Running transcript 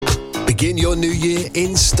Begin your new year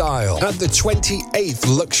in style at the 28th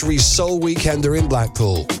Luxury Soul Weekender in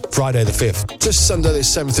Blackpool. Friday the 5th to Sunday the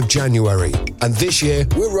 7th of January. And this year,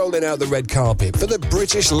 we're rolling out the red carpet for the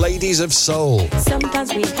British Ladies of Soul.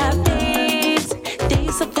 Sometimes we have days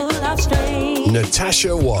are full of strain.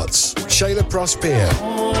 Natasha Watts, Shayla Prosper,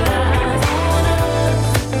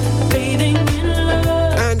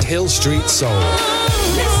 and Hill Street Soul.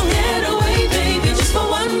 Let's get away, baby, just for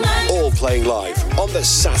one night. All playing live on the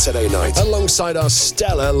Saturday night alongside our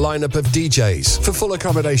stellar lineup of DJs. For full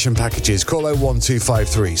accommodation packages, call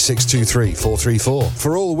 01253 623 434.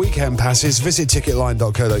 For all weekend passes, visit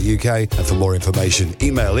ticketline.co.uk, and for more information,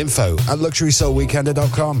 email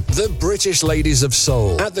info@luxurysoulweekender.com. The British Ladies of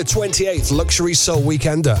Soul at the 28th Luxury Soul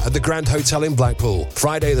Weekender at the Grand Hotel in Blackpool.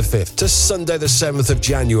 Friday the 5th to Sunday the 7th of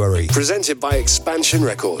January. Presented by Expansion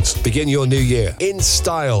Records. Begin your new year in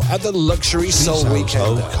style at the Luxury Soul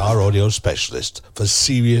Weekender. Car audio specialist for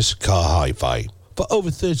serious car hi-fi. For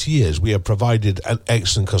over 30 years, we have provided an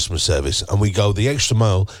excellent customer service, and we go the extra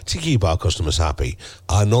mile to keep our customers happy.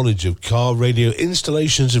 Our knowledge of car radio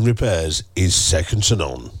installations and repairs is second to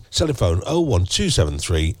none. Telephone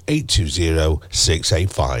 01273 820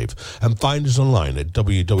 685 and find us online at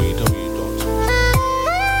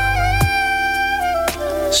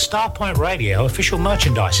Starpoint Radio official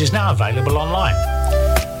merchandise is now available online.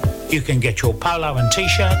 You can get your polo and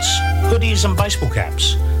t-shirts, hoodies and baseball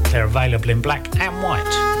caps. They're available in black and white.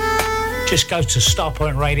 Just go to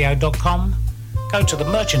starpointradio.com, go to the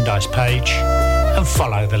merchandise page and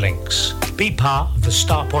follow the links. Be part of the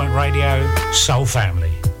Starpoint Radio Soul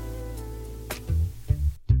family.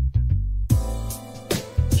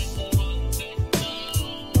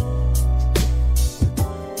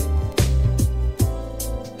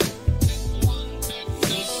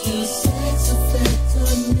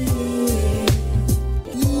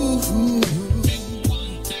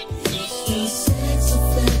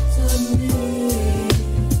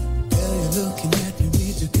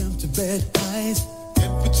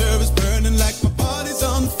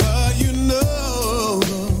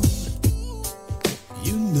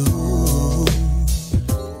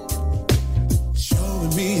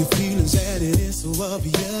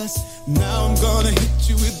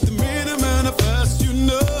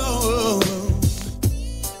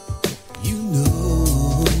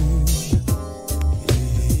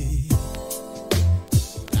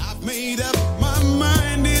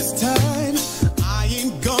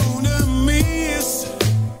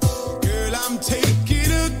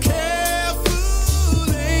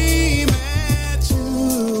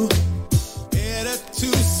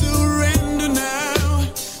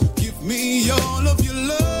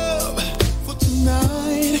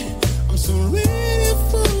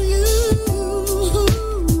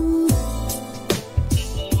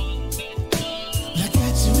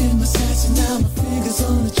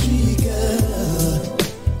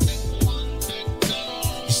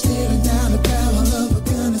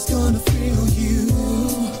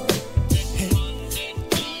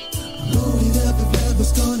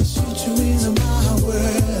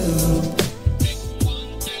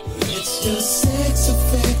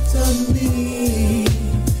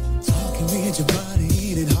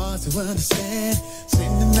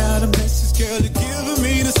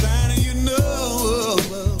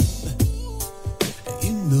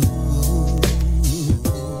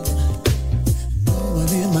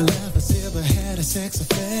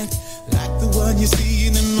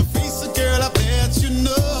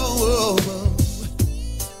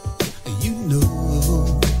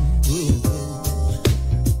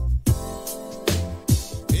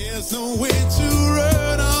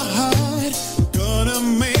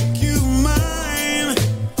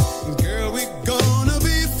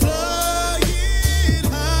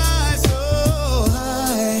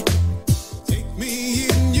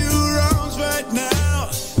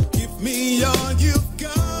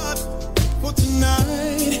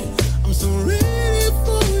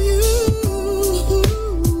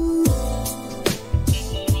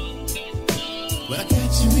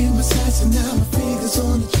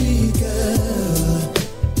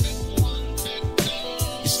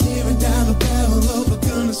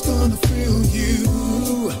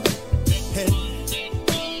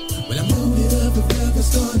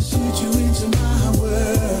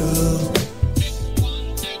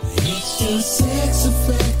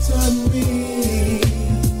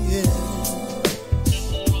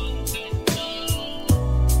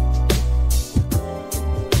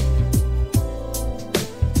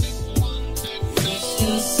 You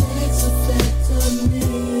say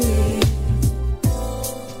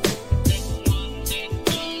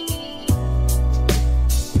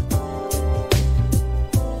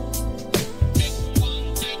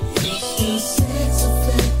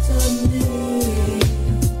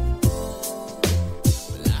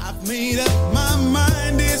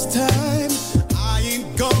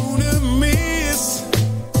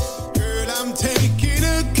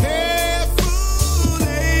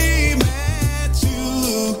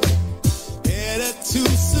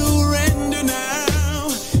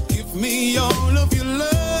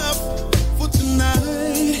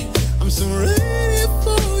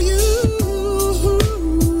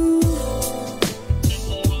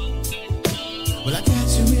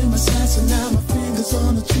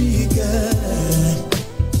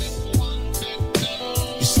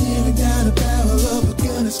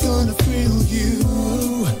feel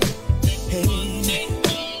you. Hey,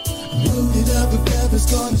 I'm loaded up with feathers,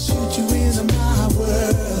 gonna shoot you into my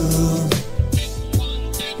world.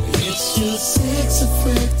 It's your sex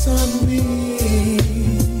effect on me,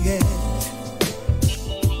 yeah.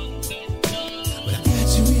 But I got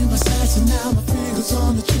you in my sights and now my fingers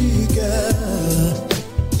on the trigger.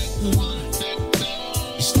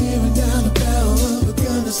 You're staring down the barrel of a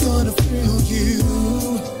gun that's gonna thrill you.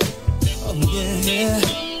 Oh yeah,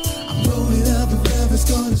 I'm rolling up and feathers,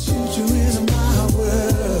 gonna shoot you into my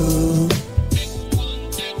world.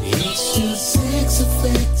 It's your sex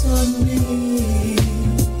effect on me.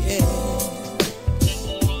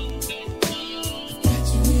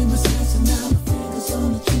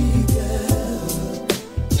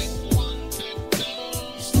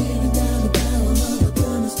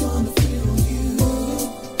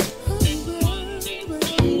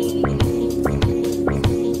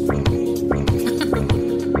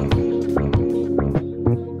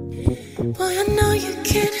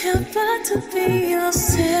 To be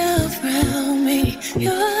yourself around me,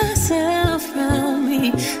 yourself around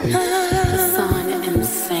me. Fun and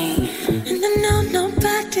insane. And I know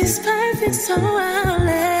nobody's perfect, so I'll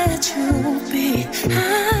let you be.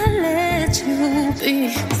 I'll let you be.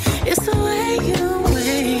 It's the way you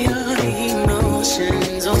weigh your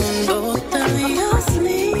emotions on both of your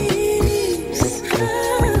sleeves.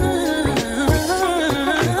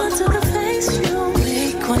 To the face you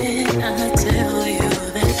make when I tell you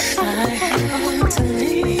that I have to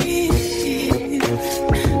leave.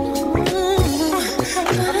 But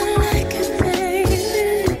I like it, baby.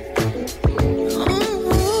 I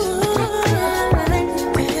like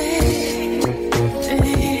it, baby.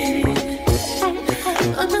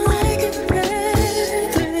 I like it, baby.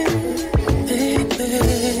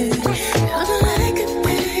 I like it,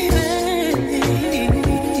 baby.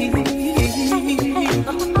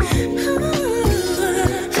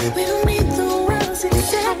 We don't need the world's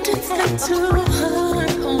acceptance. That's too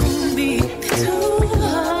hard on me, too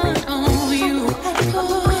hard on you,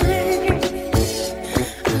 boy.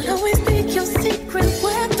 I'll always be your secret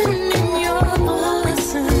weapon in your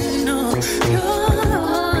arsenal, your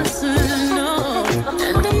arsenal.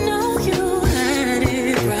 And I know you had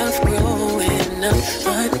it rough growing up,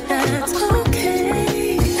 but that's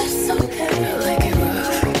okay. That's okay. I like it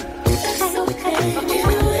rough. That's okay.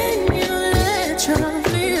 Even when you let your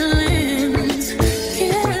feelings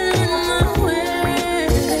get in the way,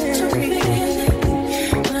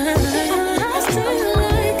 I still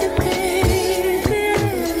like it, baby.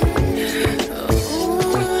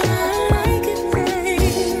 Oh, I like it, baby.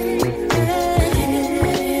 I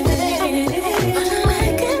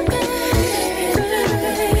like it,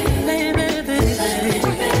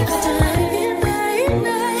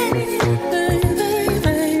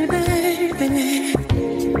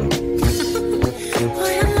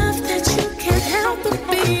 Boy, I love that you can't help but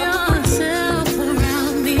be yourself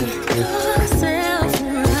around me, yourself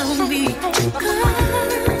around me.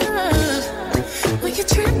 When you're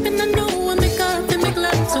tripping, I know I make up and make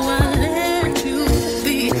love, so I let you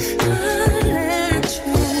be, I let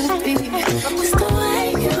you be. It's the way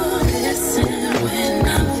you listen when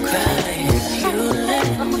I'm crying, you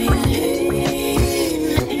let me in.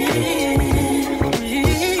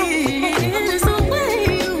 It's the way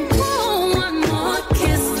you want one more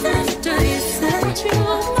kiss after you said you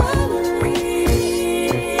were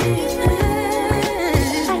leaving.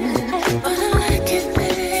 But I like it,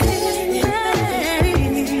 baby.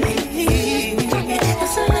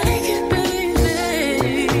 Yes, I like it, baby.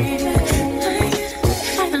 Like it,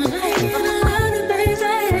 I like it, I love it, baby.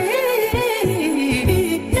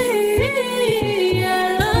 I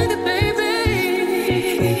love it, baby.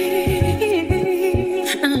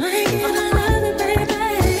 I like it, I love it, baby.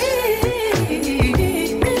 I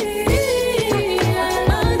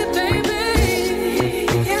love it, baby. I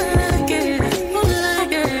like it, I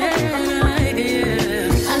like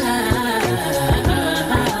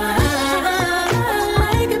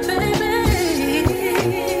it, I like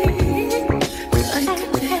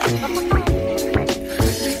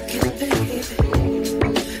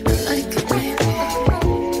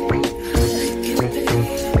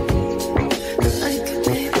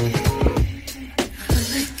it.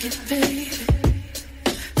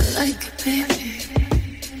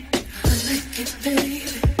 I like it, baby.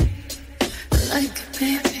 I like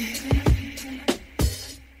it,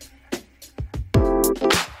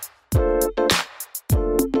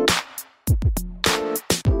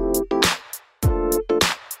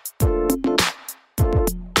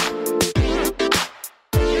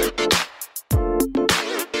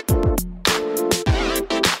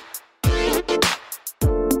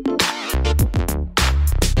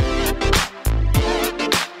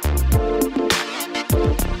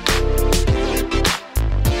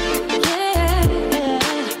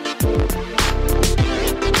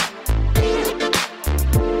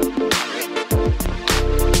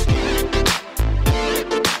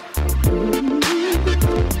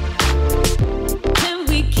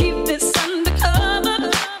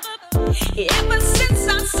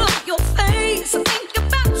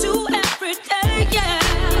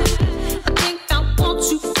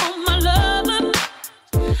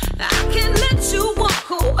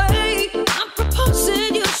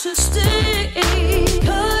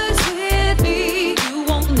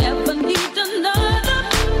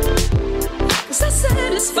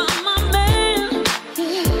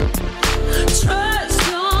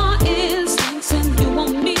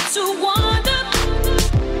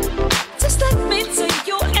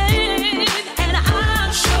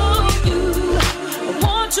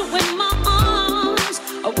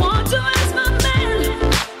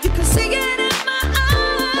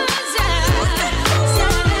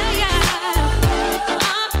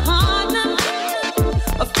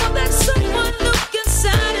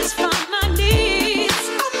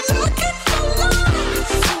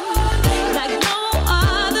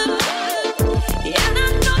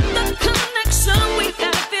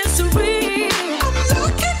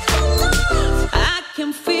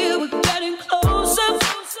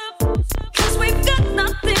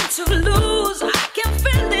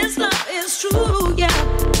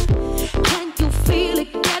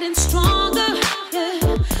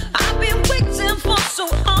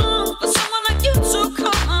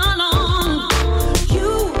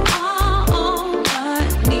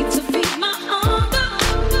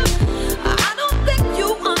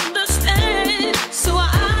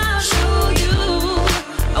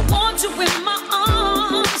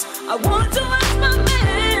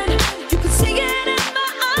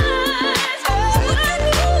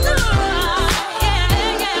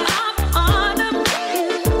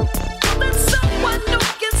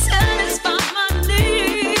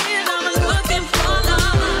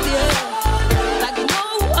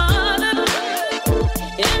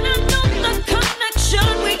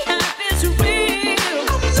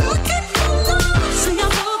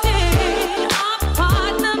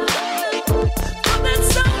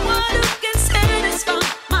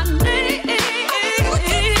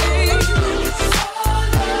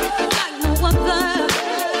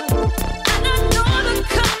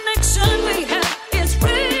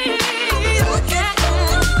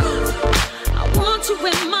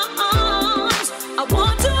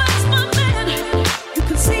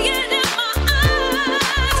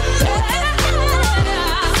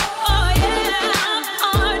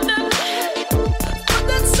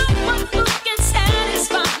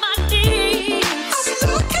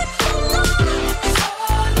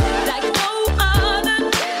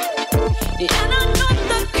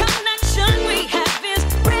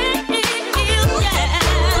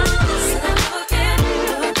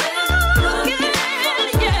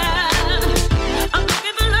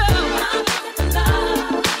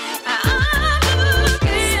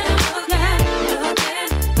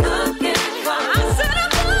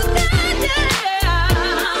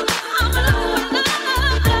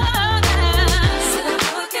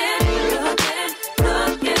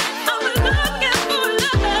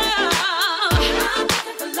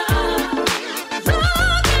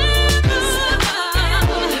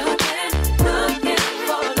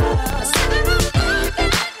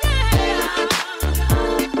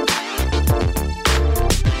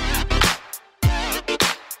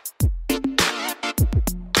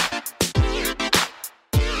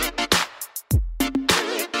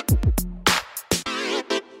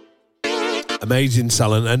 Amazing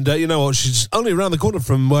talent. And you know what? She's only around the corner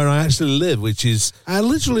from where I actually live, which is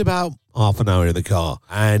literally about half an hour in the car.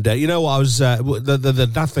 And you know what? I was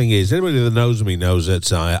that thing is, anybody that knows me knows that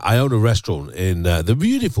I own a restaurant in the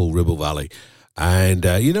beautiful Ribble Valley. And,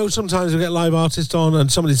 you know, sometimes I get live artists on, and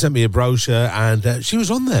somebody sent me a brochure, and she was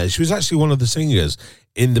on there. She was actually one of the singers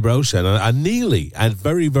in the brochure, and I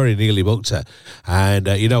very, very nearly booked her. And,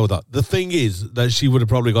 you know, the thing is that she would have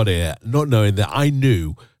probably got here not knowing that I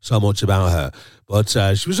knew so much about her. But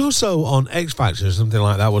she was also on X Factor or something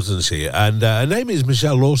like that, wasn't she? And her name is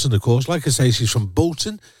Michelle Lawson, of course. Like I say, she's from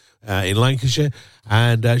Bolton in Lancashire,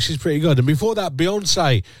 and she's pretty good. And before that,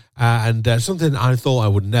 Beyonce, and something I thought I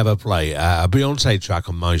would never play, a Beyonce track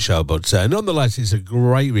on my show, but nonetheless, it's a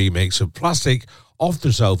great remix of Plastic Off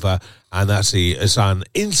the Sofa, and it's an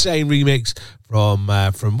insane remix from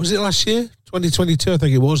was it last year? 2022, I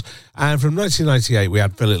think it was. And from 1998, we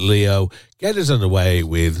had Philip Leo get us underway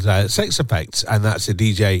with Sex Effects, and that's a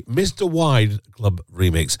DJ Mr. Wide Club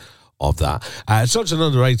remix of that. Such an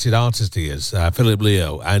underrated artist he is, Philip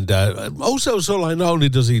Leo. And also, so like, not only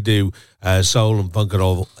does he do soul and funk and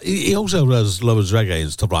all, he also does lovers reggae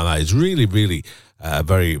and stuff like that. He's really, really a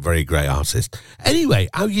very, very great artist. Anyway,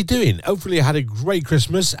 how you doing? Hopefully you had a great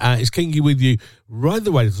Christmas. It's Kingy with you right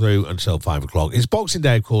the way through until 5 o'clock. It's Boxing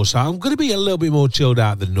Day, of course, so I'm going to be a little bit more chilled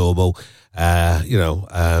out than normal.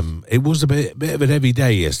 It was a bit of an heavy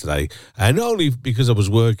day yesterday, not only because I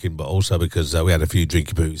was working, but also because we had a few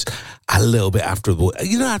drinky boos a little bit after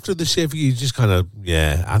the shift. You just kind of,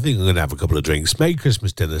 I think I'm going to have a couple of drinks, made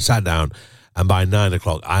Christmas dinner, sat down, and by 9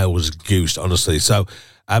 o'clock I was goosed, honestly. So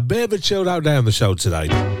a bit of a chilled out day on the show today.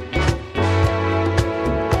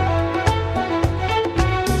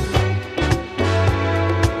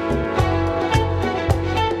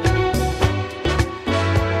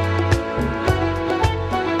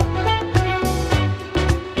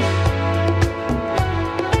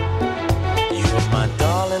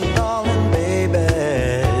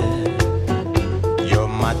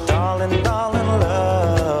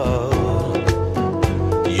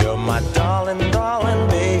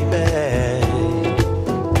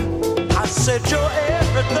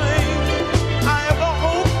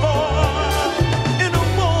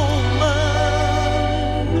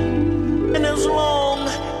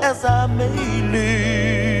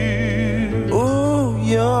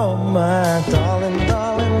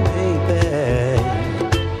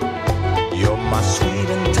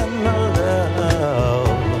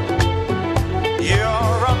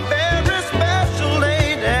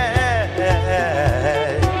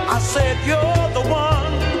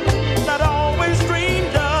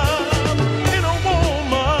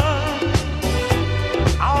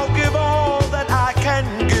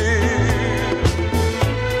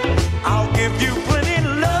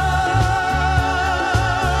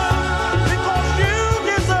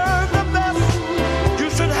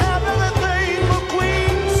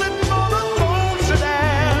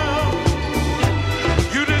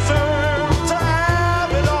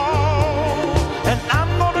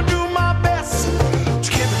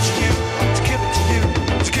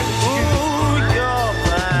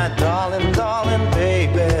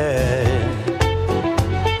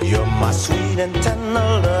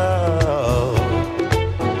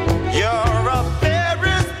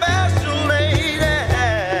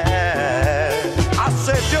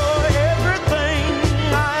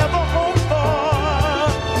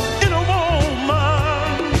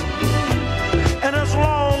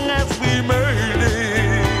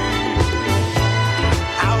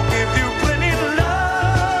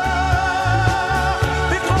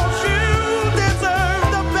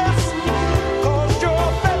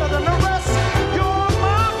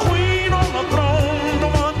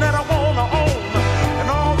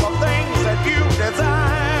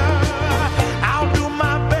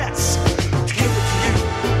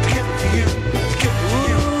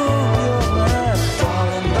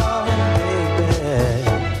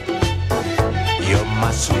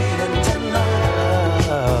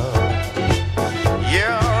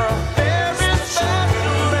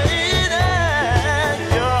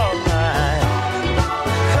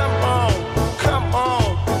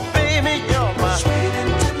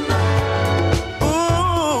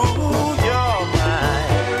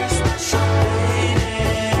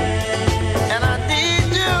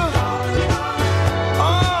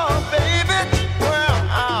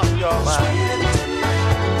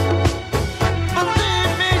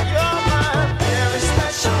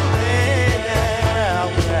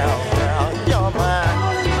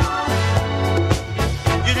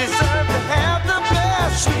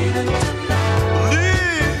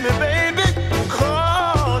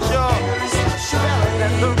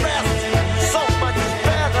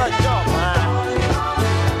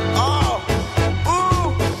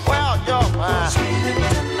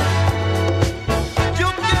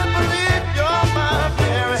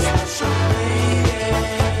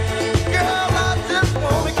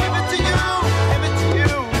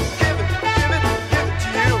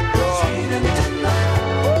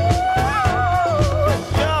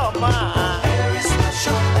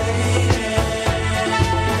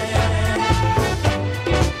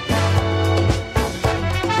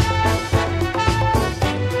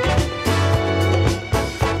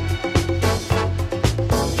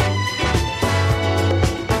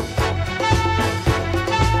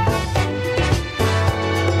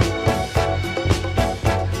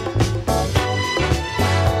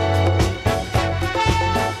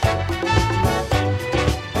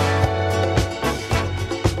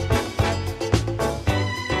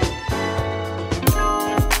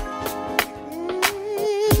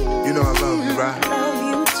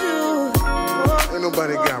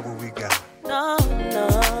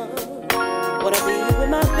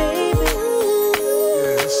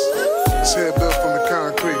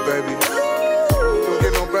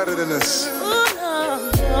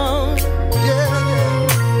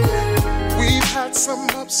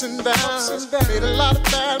 ups and downs, made a lot of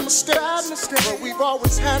bad mistakes, but we've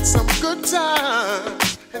always had some good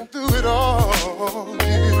times. And through it all,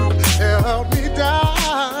 you held me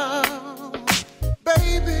down.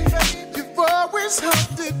 Baby, you've always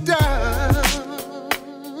held it down.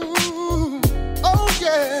 Oh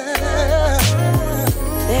yeah.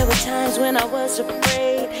 There were times when I was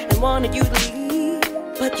afraid and wanted you to leave,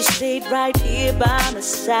 but you stayed right here by my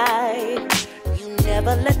side. You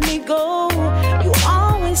never let me go. You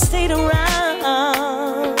always stayed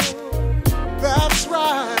around. That's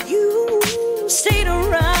right. You stayed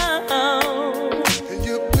around. And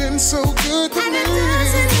you've been so good to and me. It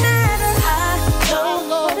doesn't matter. I know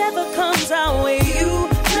whatever comes our way. You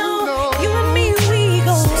know, you and me, we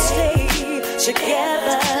gon' stay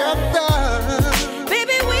together.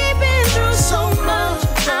 Baby, we've been through so much.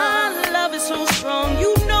 Our love is so strong.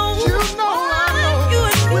 You know, you and me,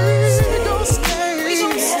 we gon'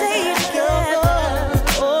 stay together.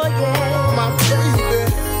 Oh yeah, my baby.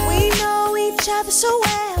 We know each other so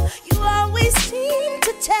well. You always seem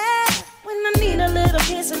to tell when I need a little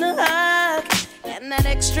kiss and a hug, and that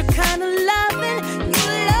extra kind of loving. You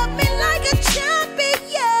love me like a champion.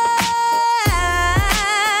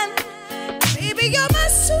 Baby, you're my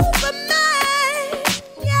Superman.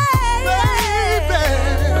 Yeah,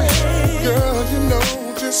 Baby, girl, you know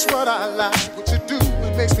just what I like. What you do,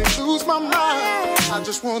 it makes me lose my mind. I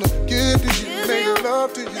just wanna give to you, make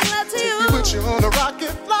love to you, take you with you on a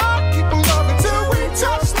rocket flight. Keep on loving till we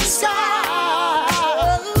touch the sky.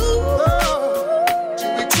 Oh,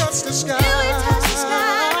 till we touch the sky.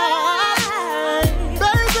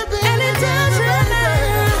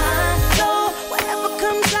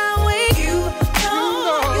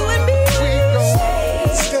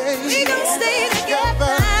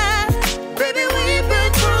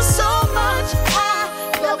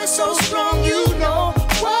 So strong, you know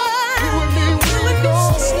what? You and me, we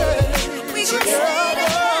gon' stay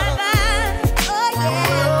together. Oh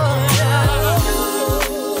yeah. I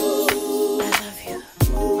love you.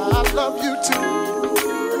 I love you too.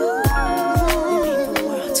 You mean the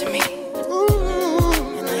world to me.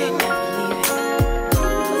 And I ain't never leaving.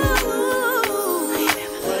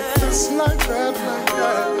 Just like that, like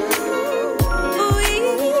that.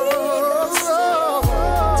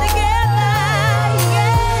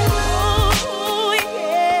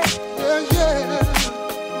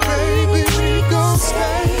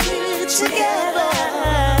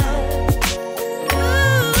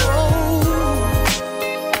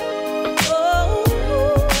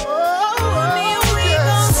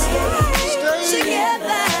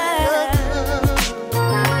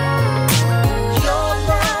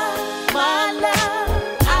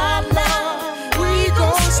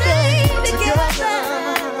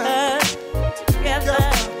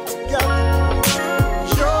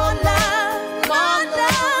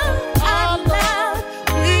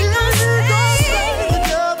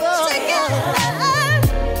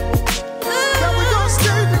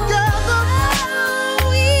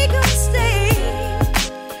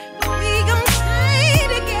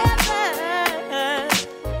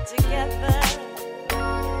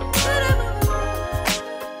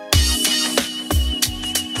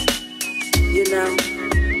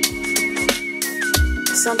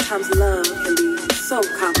 Sometimes love can be so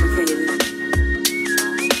complicated.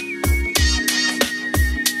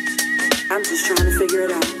 I'm just trying to figure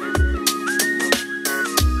it out.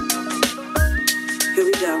 Here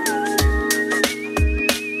we go.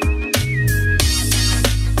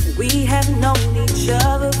 We have known each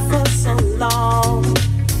other for so long.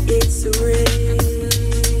 It's real.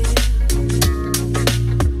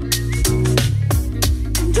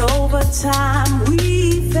 And over time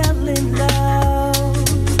we fell in love.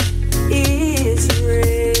 It's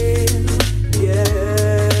real, yeah.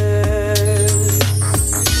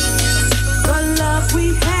 The love we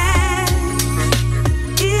had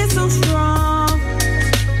is so strong,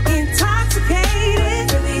 intoxicated.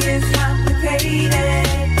 It really is complicated.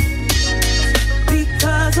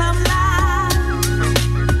 Because of life,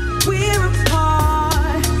 we're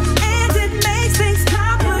apart, and it makes things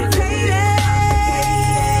complicated.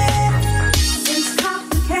 It's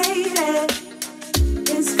complicated.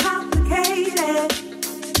 It's complicated.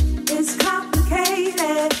 It's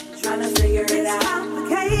complicated. Trying to figure it out. It's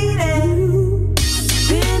complicated.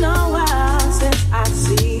 Been a while since I've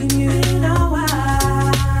seen you. Been a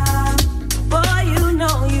while. Boy, you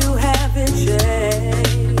know you haven't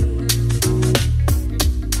changed.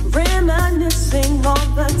 Reminiscing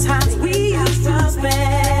on the times we used to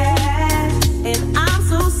spend, and I'm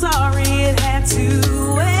so sorry it had to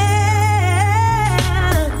end.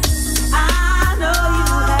 I know you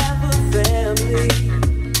have a family,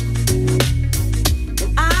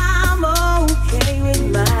 and I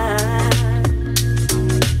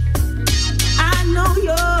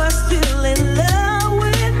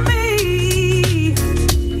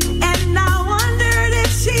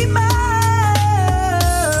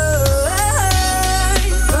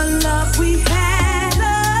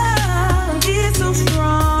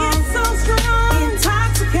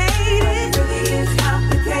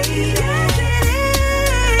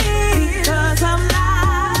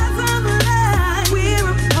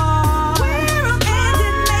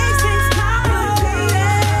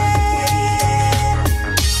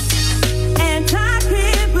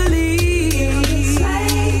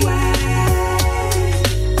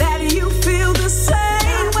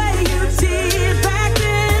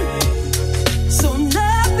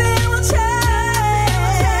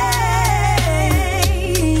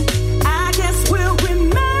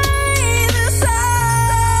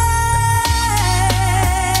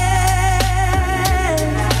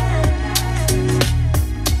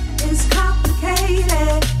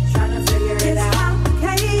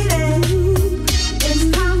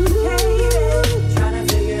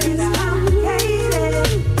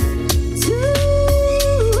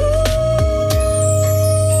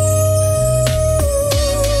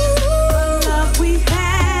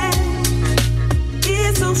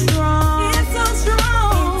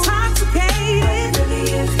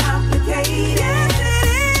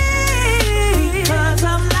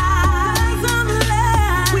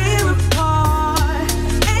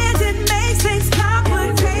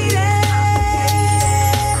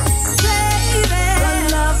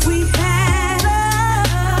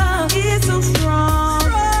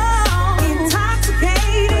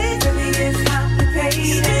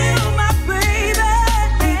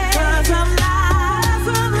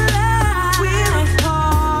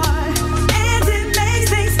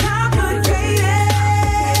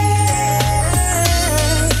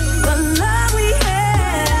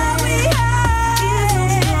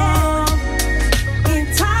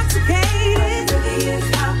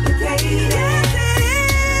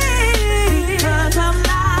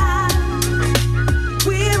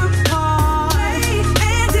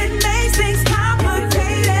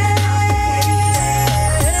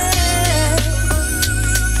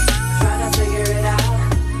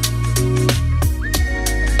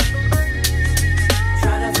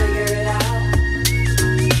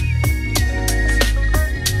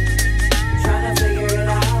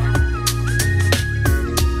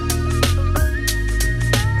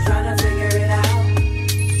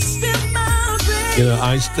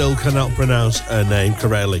I still cannot pronounce her name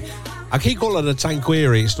correctly. I keep calling her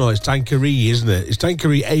Tanqueray. It's not, it's Tanqueray, isn't it? It's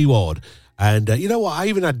Tanqueray Award. And you know what? I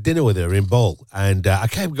even had dinner with her in Bull. And I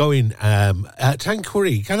kept going,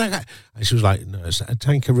 Tanqueray, can I? And she was like, no, it's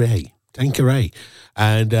Tanqueray. Tanqueray.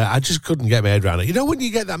 And I just couldn't get my head around it. You know, when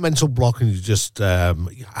you get that mental block and you just, I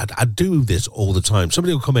do this all the time.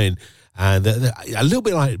 Somebody will come in and they're a little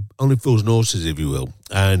bit like Only Fools and Horses, if you will.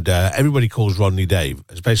 And everybody calls Rodney Dave,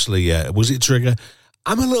 especially, was it Trigger?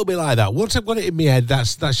 I'm a little bit like that. Once I've got it in my head,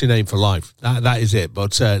 that's your name for life. That is it.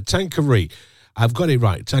 But Tanqueray, I've got it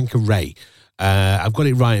right. Tanqueray. I've got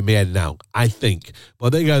it right in my head now, I think. Well,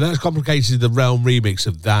 there you go. That's Complicated, the Realm remix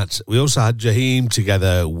of that. We also had Jaheim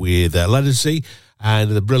together with Legacy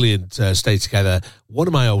and the brilliant Stay Together, one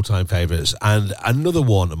of my all-time favourites, and another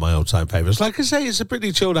one of my all-time favourites. Like I say, it's a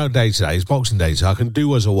pretty chilled-out day today. It's Boxing Day, so I can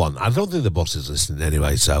do as I want. I don't think the boss is listening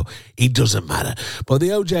anyway, so it doesn't matter. But the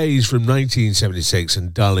OJs from 1976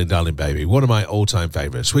 and Darling, Darling Baby, one of my all-time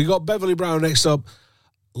favourites. We got Beverly Brown next up,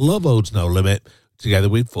 Love Owes No Limit, together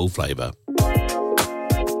with Full Flavour.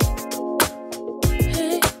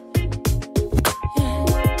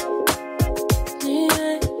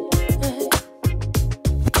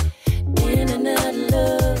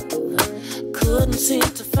 Seem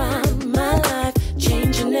to find my life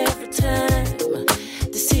changing every time.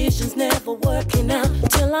 Decisions never working out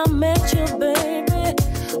till I met you, baby.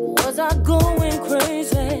 Was I going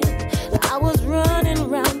crazy? I was running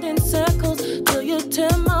round in circles till you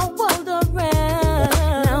turned my world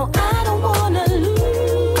around. Now I don't wanna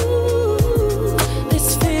lose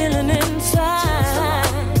this feeling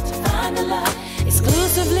inside. Find a life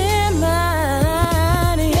exclusively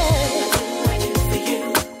mine. Yeah. I do for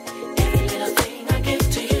you every little thing I give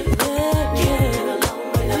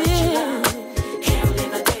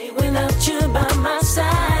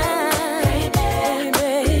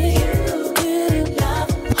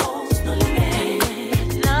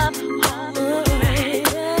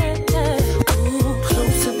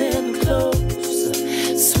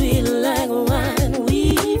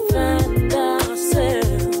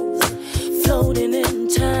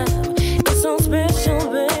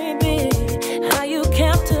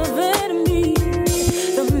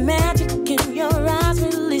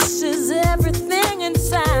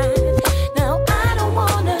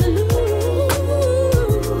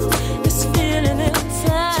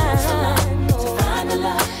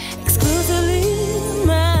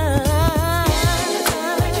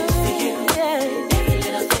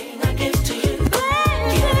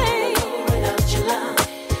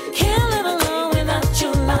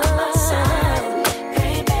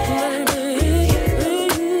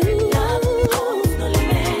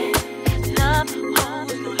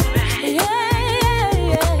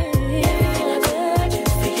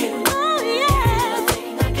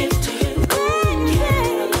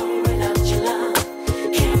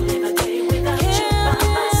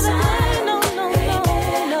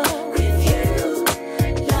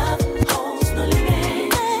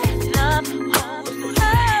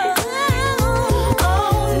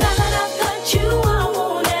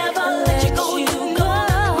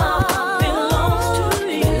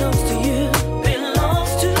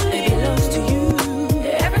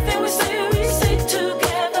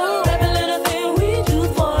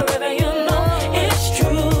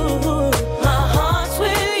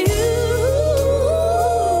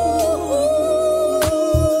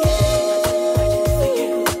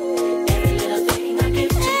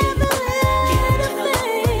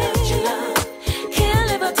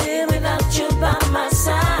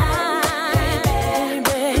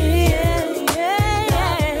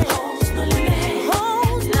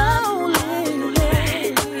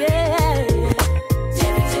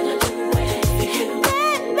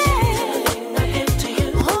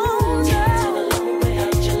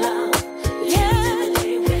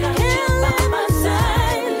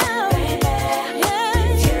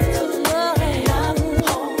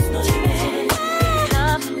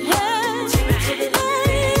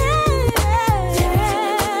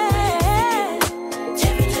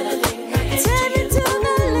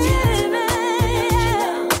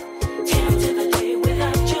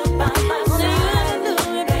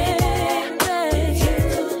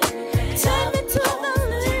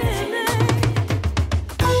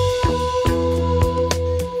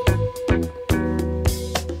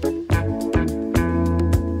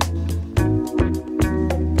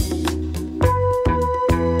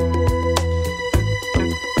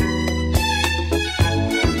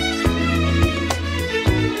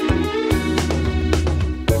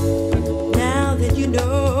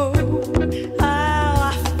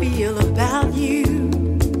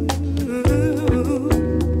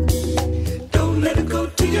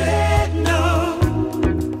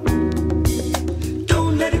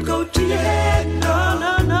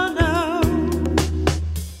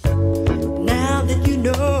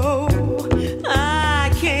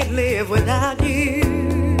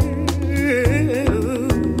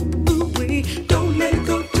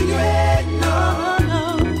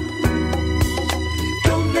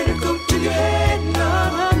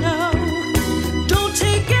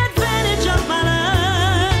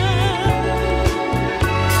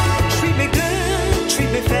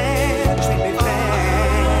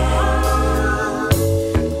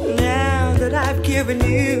giving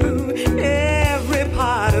you every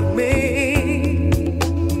part of me.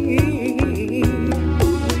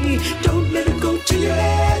 Don't let it go to your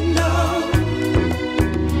head, no.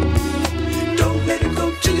 Don't let it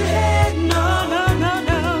go to your head, no, no, no,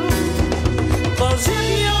 no. 'Cause if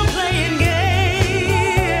you're playing games,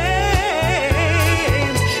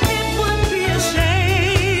 it would be a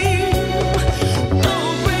shame.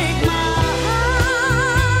 Don't break my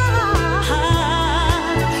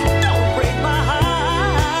heart. Don't break my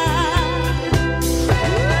heart.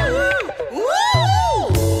 Woo,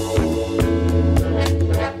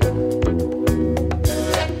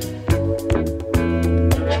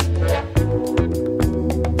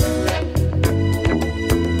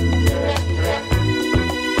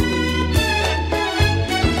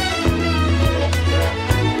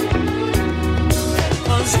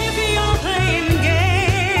 Cause if you're playing games,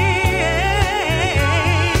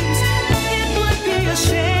 it would be a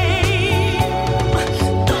shame.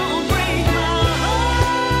 Don't break my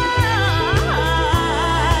heart.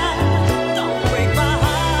 Don't break my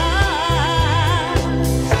heart.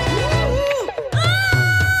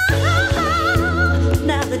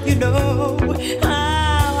 Now that you know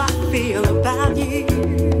how I feel about you.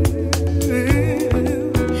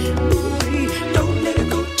 Don't let it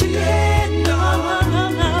go to your head, no, no,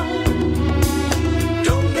 no.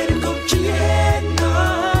 Don't let it go to your head, no.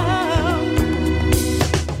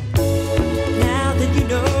 Now that you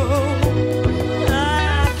know I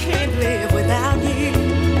can't live without you.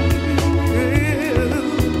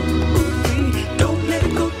 Don't let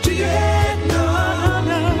it go to your head, no,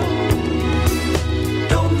 no.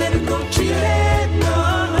 Don't let it go to your head, no,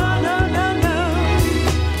 no, no, no.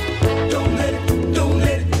 Don't let it, don't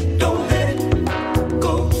let it, don't let it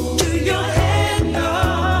go to your head, no.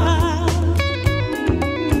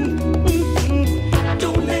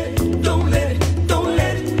 Don't let it, don't let it, don't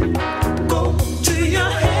let it go to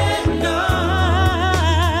your head, no.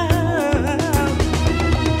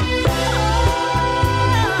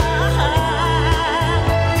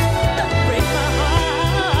 Don't break my heart.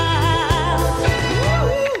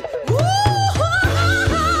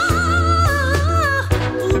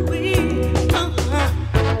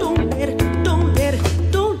 Don't let it, don't let it,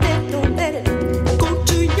 don't let it go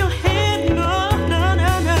to your head, no, no,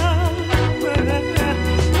 no, no.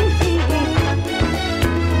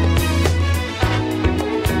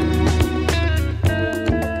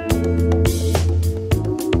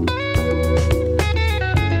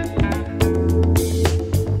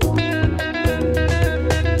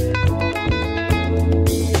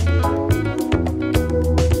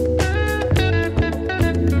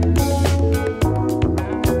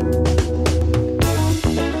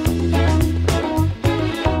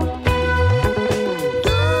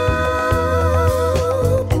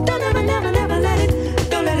 Never let it,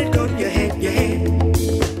 don't let it go to your head, your head.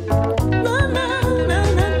 No, no, no,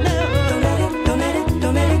 no, no. Don't let it, don't let it,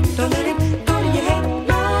 don't let it, don't let it go to your head,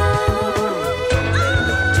 no. Don't let it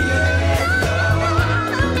go to your head, no.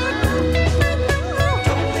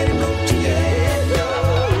 Don't let it go to your head, no.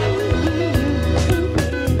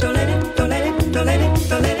 Don't let it, don't let it, don't let it,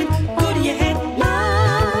 don't let it go to your head, no.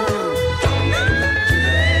 Don't let it go to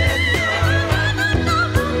your head, no.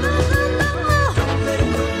 Don't let it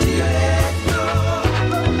go to your head, no.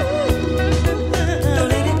 Don't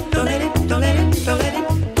let it, don't let it, don't let it, don't let it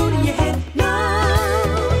go to your head, no.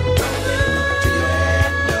 Don't let it go to your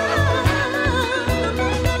head, no.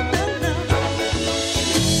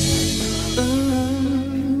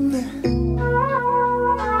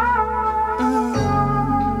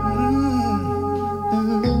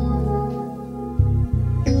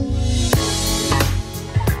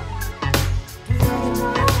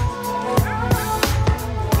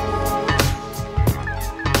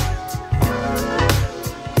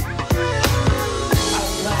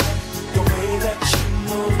 The way that you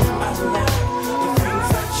move, I like the things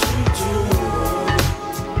that you do.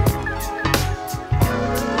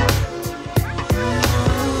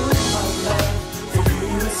 My love for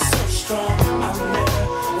you is so strong, I'll never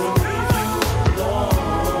leave you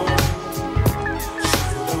alone. So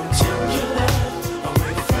don't take your love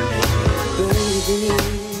away from me, baby.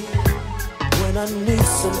 When I need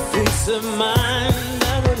some peace of mind,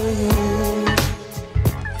 I go to you.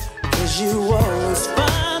 'Cause you always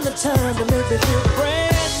find the time to make me feel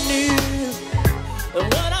brand new. And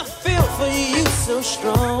what I feel for you so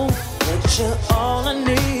strong, that you're all I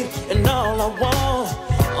need and all I want,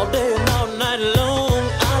 all day and all night long.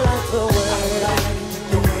 I like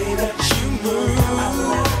the way that you move, I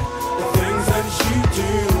like the things that you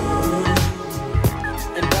do,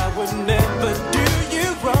 and I would never do you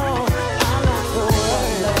wrong. I like the way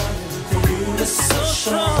that you is so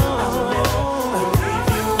strong.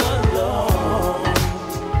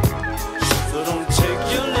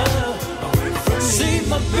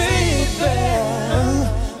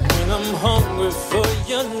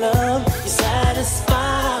 your love, you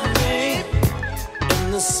satisfy me.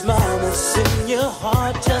 And the smile that's in your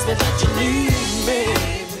heart tells me that you need me.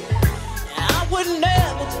 I would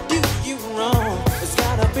never do you wrong. It's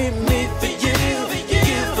gotta be me for you,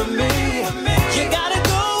 you for me. You gotta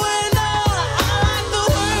go and I like the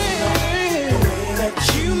way that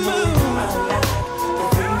you move, the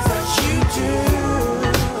things that you do.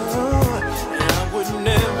 And I would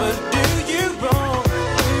never do you wrong.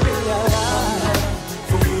 Baby, your love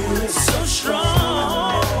for you is so strong.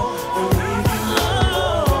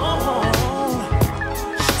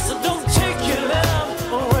 So don't take your love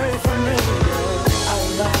away from me. I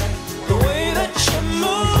like the way that you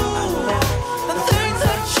move, the things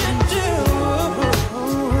that you do.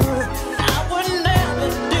 I would never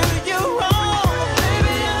do you wrong,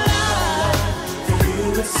 baby. Your love for you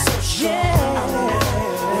is so strong.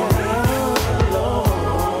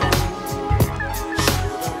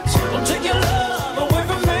 Don't take your love away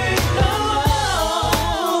from me, no.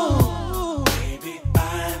 Baby, I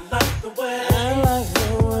like the way.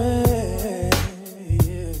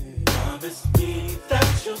 Promise me that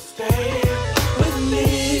you'll stay with me.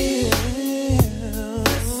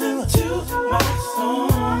 Listen to my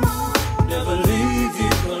song. Never leave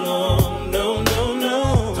you alone. No, no, no.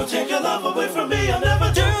 Don't take your love away from me. I'll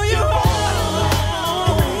never do you wrong.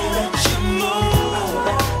 The way that you move,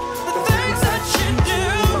 the things that you do.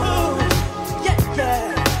 Yeah, yeah.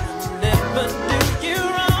 Never do you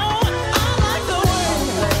wrong. I like the way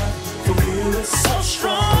for you is so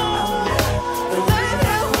strong. Leave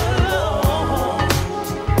you alone.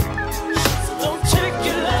 So don't take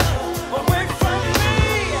your love away from me.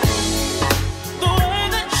 The way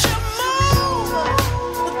that you move,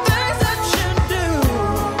 the things that you do.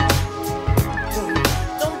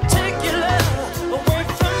 Don't take your love away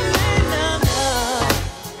from me now, now.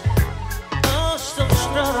 Oh, so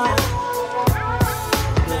strong.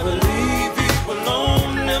 Never leave you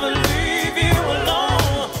alone, never leave you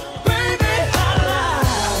alone. Baby, I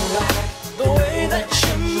like the way that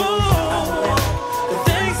you move, the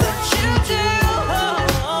things that you do.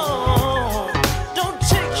 Don't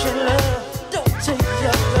take your love, don't take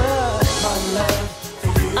your love. My love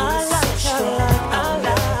for you is so strong.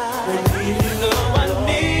 You know I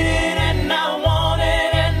need it and I want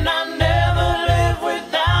it and I'll never live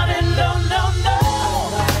without it. No, no, no.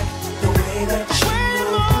 The way that you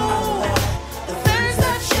move, the things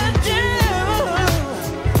that you do.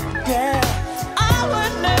 Yeah, I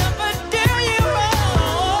would never do you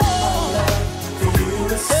wrong. For you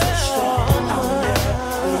is so strong. I'll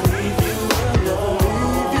never leave you alone.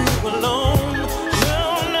 Leave you alone. No,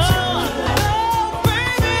 no, no,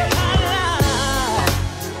 baby,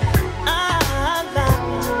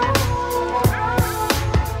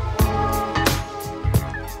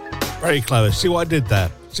 Very clever. See what I did there?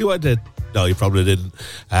 See what I did? No, you probably didn't.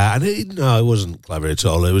 No, it wasn't clever at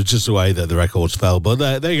all. It was just the way that the records fell. But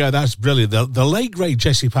there you go. That's brilliant. The late, great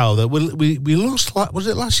Jesse Powell that we lost, was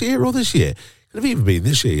it last year or this year? Could have even been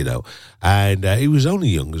this year, you know. And he was only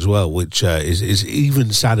young as well, which is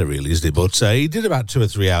even sadder, really, isn't it? But he did about 2 or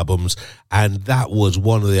 3 albums, and that was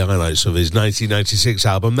one of the highlights of his 1996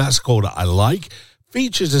 album. That's called I Like.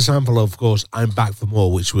 Features a sample, of course, I'm Back for More,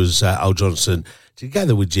 which was Al Johnson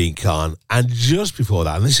together with Gene Khan. And just before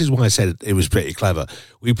that, and this is why I said it was pretty clever,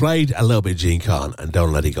 we played a little bit of Gene Khan and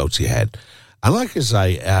Don't Let It Go to Your Head. And like I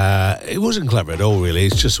say, it wasn't clever at all, really.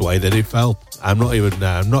 It's just the way that it fell. I'm not even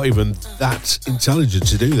that intelligent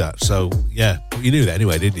to do that. So, yeah, you knew that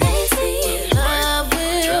anyway, didn't you? I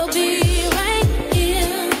will be right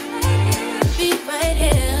here, be right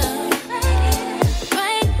here,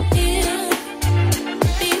 right here,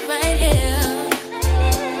 be right here.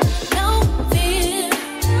 No fear,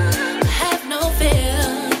 I have no fear,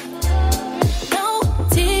 no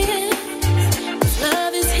tears. 'Cause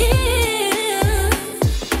love is here.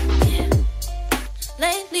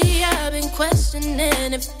 Lately I've been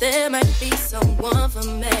questioning if there might be someone for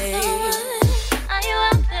me. Are you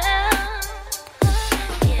out there?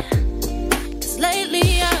 Yeah. 'Cause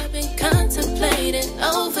lately I've been contemplating,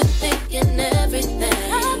 overthinking everything.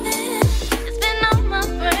 It's been on my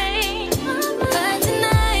brain. But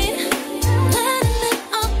tonight, letting it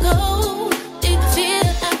all go. Leave the fear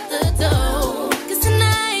at the door. 'Cause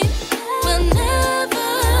tonight we'll never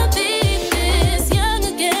be this young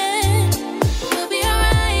again. We'll be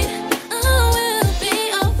alright. Oh, we'll be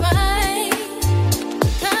alright.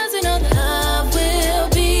 'Cause we know that love will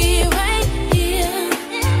be right here.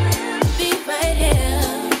 Be right here.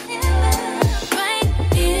 Right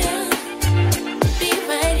here.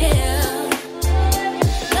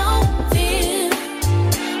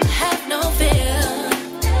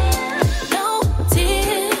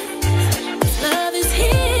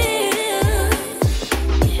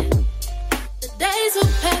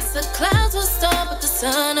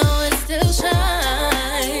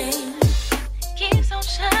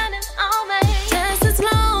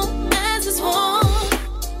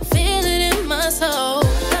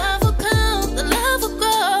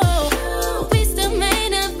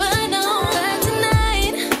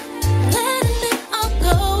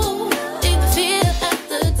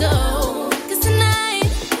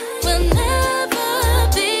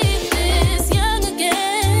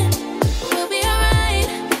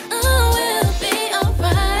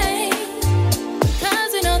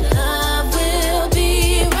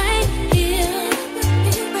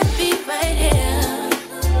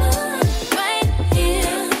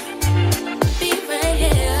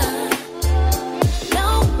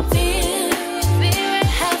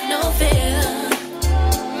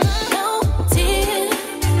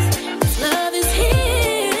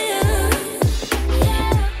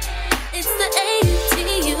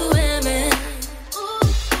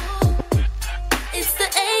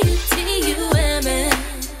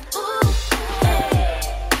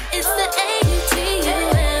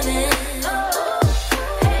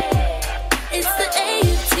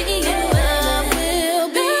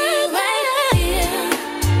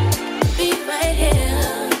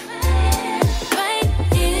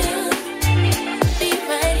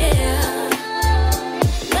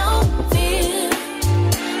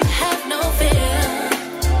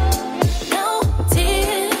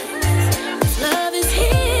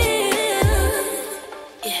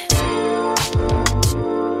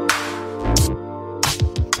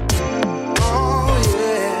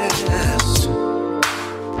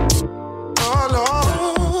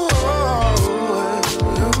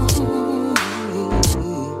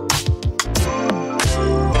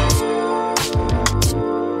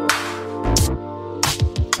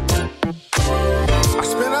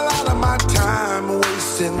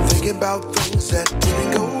 Often thinking about things that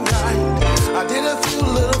didn't go right. I did a few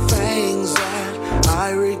little things that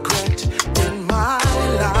I regret in my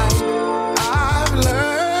life. I've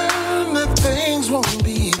learned that things won't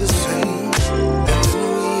be the same, and then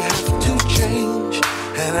we have to change,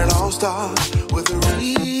 and it all starts with a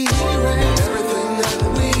re-rate. Everything that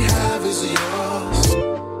we have is yours.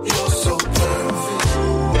 You're so perfect.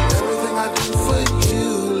 Everything I do for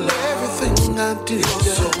you, everything I do,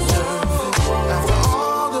 you're so perfect. After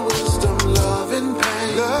all the wisdom, love and pain,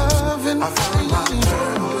 I find my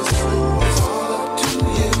purpose. It's all up to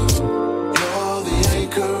you. You're the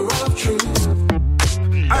anchor of truth.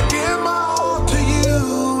 I give my all to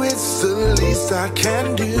you. It's the least I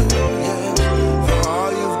can do. Yeah. For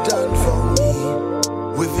all you've done for me.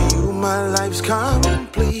 With you, my life's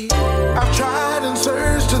complete. I've tried and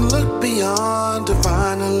searched and looked beyond to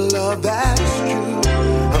find a love that's true.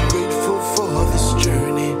 I'm grateful for this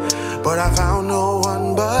journey, but I found no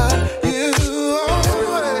one but you.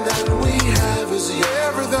 Everything that we have is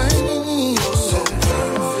everything. You're so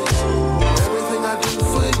perfect. Everything I do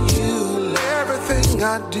for you, everything I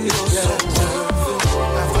do, you're so perfect.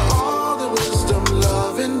 After all the wisdom,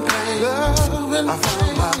 love and pain, I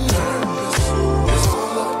found my purpose. It's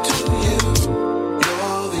all up to you.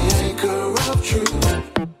 You're the anchor of truth.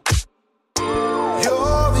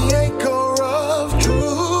 You're the anchor of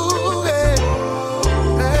truth.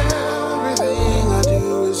 Everything I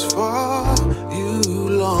do is for you,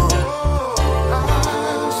 Lord.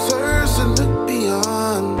 I've searched and looked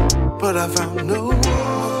beyond, but I found no one.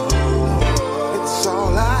 It's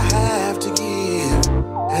all I have to give,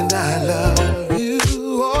 and I love you.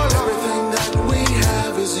 Oh, everything that we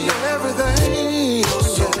have is everything. You're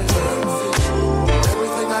so perfect.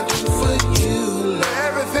 Everything I do for you,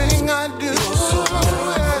 everything I do, you're so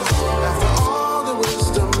perfect. After all the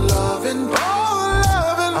wisdom, love and pain,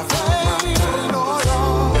 I find my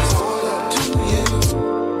purpose. It's all up to you.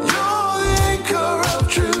 You're the anchor of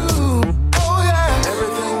truth. Oh yeah.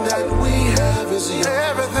 Everything that we have is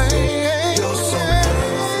everything. You're so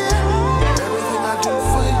perfect. Everything I do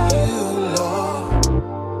for you, Lord,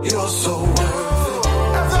 you're so worth it.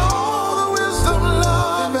 After all the wisdom,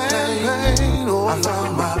 love and pain, I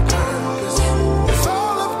found my purpose. It's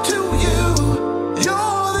all up to you.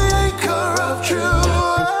 You're the anchor of truth.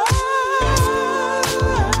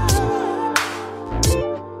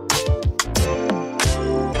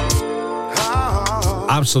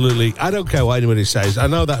 Absolutely. I don't care what anybody says. I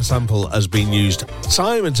know that sample has been used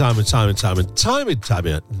time and time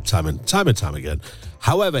again.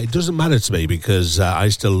 However, it doesn't matter to me because I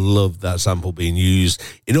still love that sample being used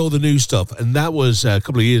in all the new stuff. And that was a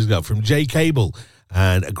couple of years ago from Jay Cable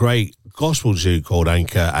and a great gospel tune called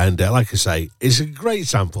Anchor. And like I say, it's a great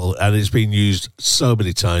sample and it's been used so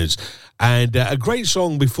many times. And a great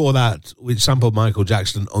song before that, which sampled Michael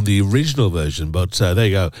Jackson on the original version. But there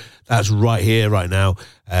you go. That's right here, right now,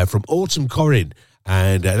 from Autumn Corin.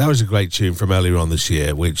 And that was a great tune from earlier on this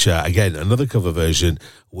year, which, again, another cover version,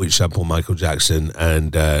 which sampled Michael Jackson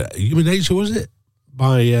and Human Nature, was it?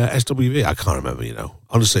 By SWV. I can't remember, you know.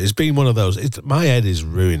 Honestly, it's been one of those. My head is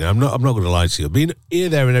ruined. I'm not going to lie to you. Been here,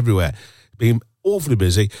 there, and everywhere. Been awfully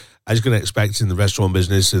busy, as you can expect in the restaurant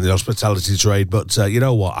business and the hospitality trade. But you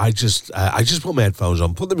know what? I just put my headphones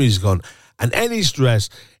on, put the music on, and any stress,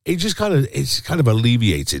 it's kind of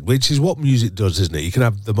alleviated, which is what music does, isn't it? You can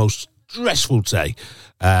have the most stressful day,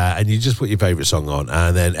 and you just put your favourite song on,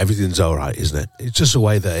 and then everything's all right, isn't it? It's just the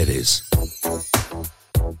way that it is.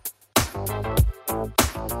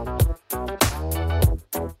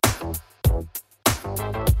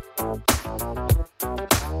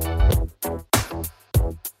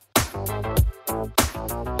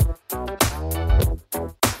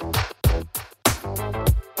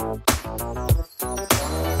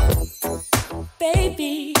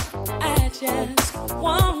 Baby, I just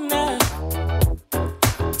wanna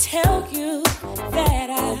tell you that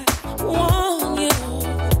I want you.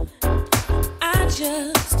 I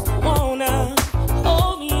just wanna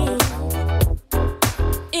hold you.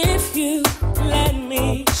 If you let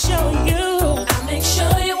me show you, I'll make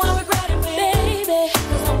sure you won't regret it, baby.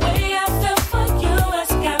 'Cause the way I feel for you has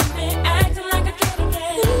got me acting like a drug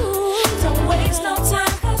addict. Don't waste no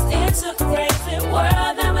time, 'cause it's a crazy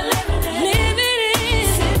world that we're living in.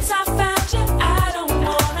 Since I found you, I don't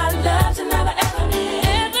know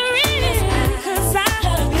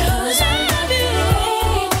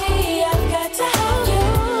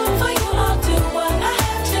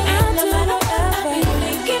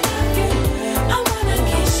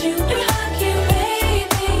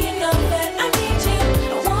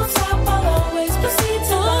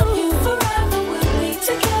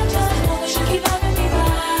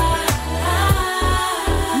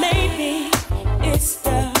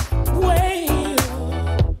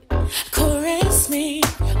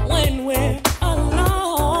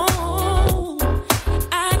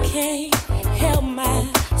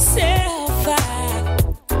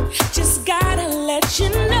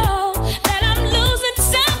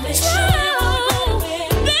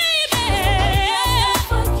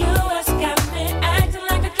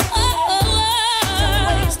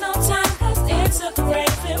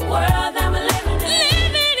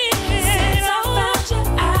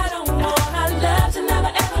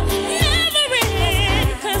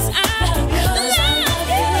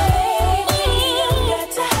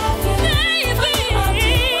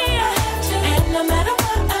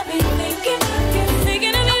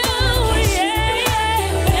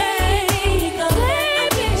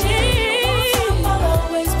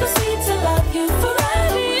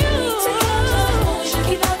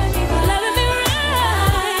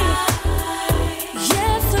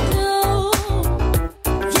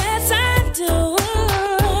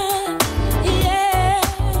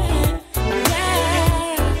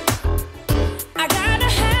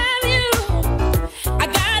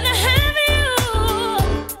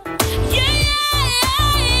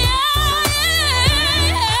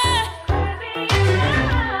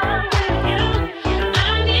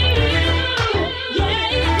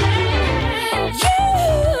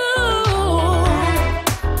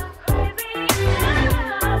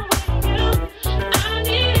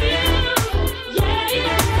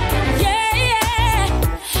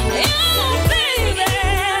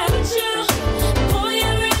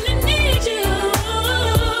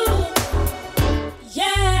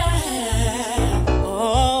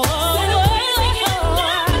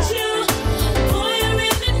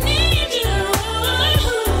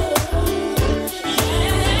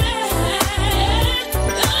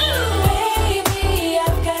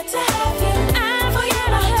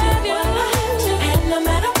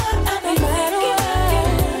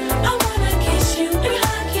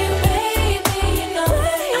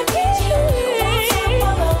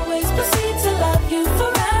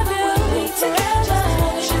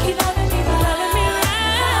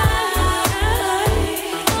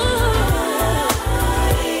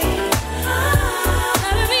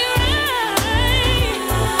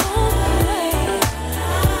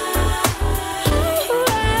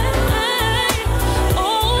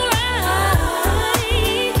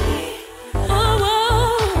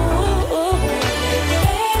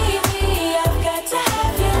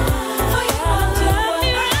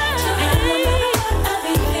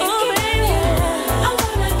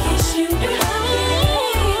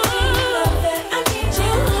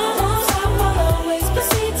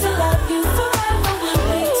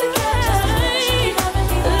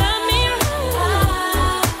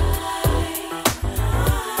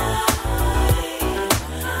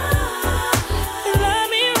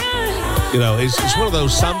You know, it's one of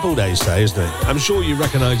those sample days today, isn't it? I'm sure you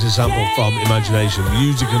recognise the sample from Imagination,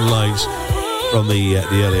 Music and Lights from the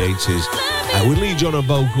early 80s. With Lee John on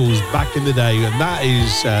vocals back in the day, and that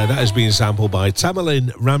is being sampled by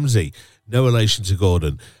Tamerlane Ramsey, no relation to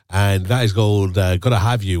Gordon, and that is called Gotta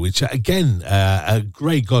Have You, which again, a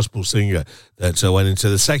great gospel singer that went into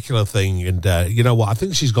the secular thing, and you know what, I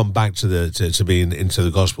think she's gone back to being into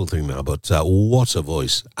the gospel thing now, but what a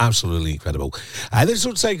voice, absolutely incredible. This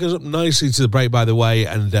will take us up nicely to the break, by the way,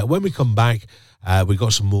 and when we come back, we've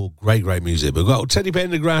got some more great music. We've got Teddy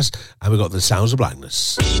Pendergrass, and we've got the Sounds of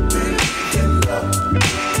Blackness.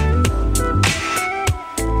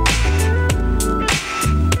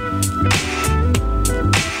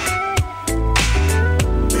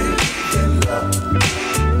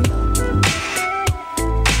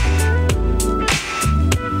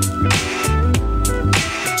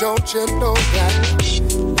 Don't you know that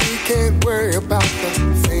we can't worry about the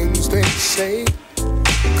things they say,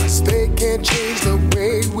 'cause they can't change the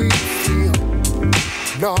way we feel.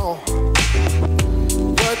 No,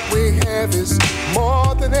 what we have is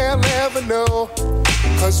more than they'll ever know,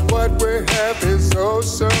 'cause what we have is oh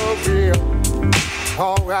so real.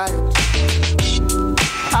 Alright,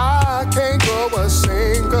 I can't go a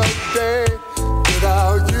single day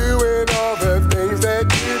without you and all the things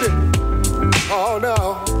that you do. Oh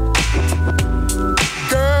no,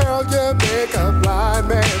 girl, you make a blind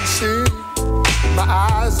man see. My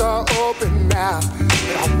eyes are open now,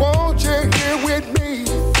 and I want you here with me.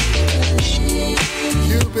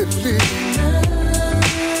 You believe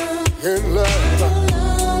in love.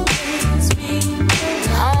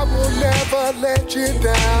 I will never let you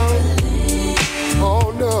down.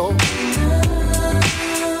 Oh no,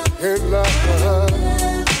 in love.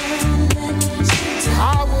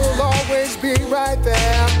 I will always be right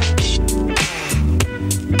there.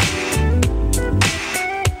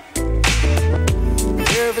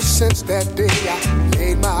 Ever since that day I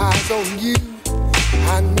laid my eyes on you,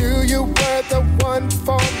 I knew you were the one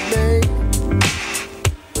for me.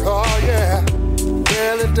 Oh yeah,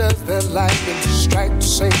 rarely does the lightning strike the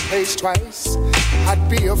same place twice. I'd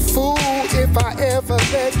be a fool if I ever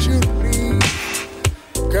let you leave.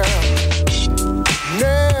 Girl,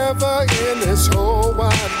 never in this whole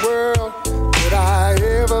wide world would I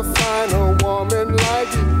ever find a woman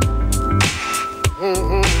like you.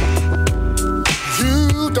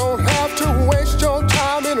 You don't have to waste your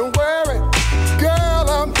time in worry. Girl,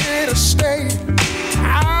 I'm here to stay.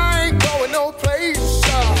 I ain't going no place.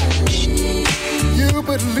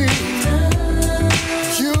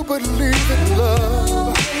 You believe in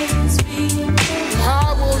love.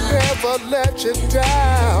 I will never let you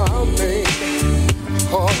down, baby.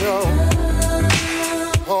 Oh no,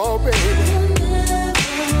 oh baby,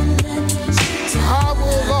 I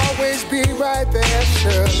will always be right there,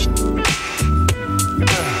 sure.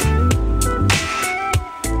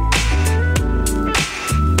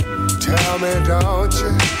 Tell me, don't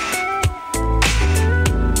you?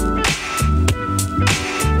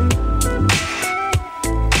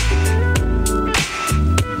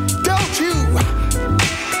 Don't you?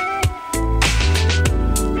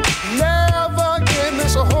 Never in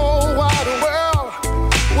this whole wide world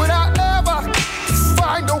would I ever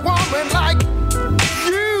find a woman like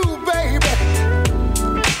you, baby.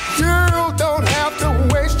 You don't have to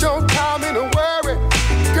waste your time in a worry.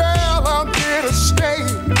 Girl, I'm here to stay.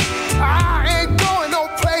 I ain't going no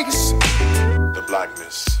place. The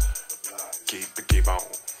blackness, keep on.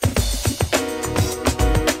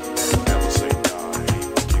 Never say die,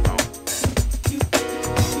 keep on.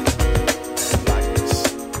 Blackness,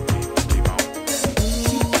 keep on.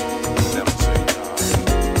 Never say die,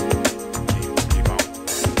 keep on.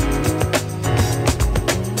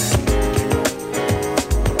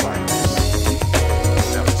 Blackness,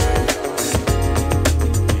 never say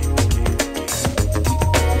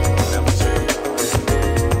never say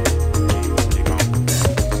keep on.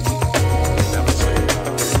 Never say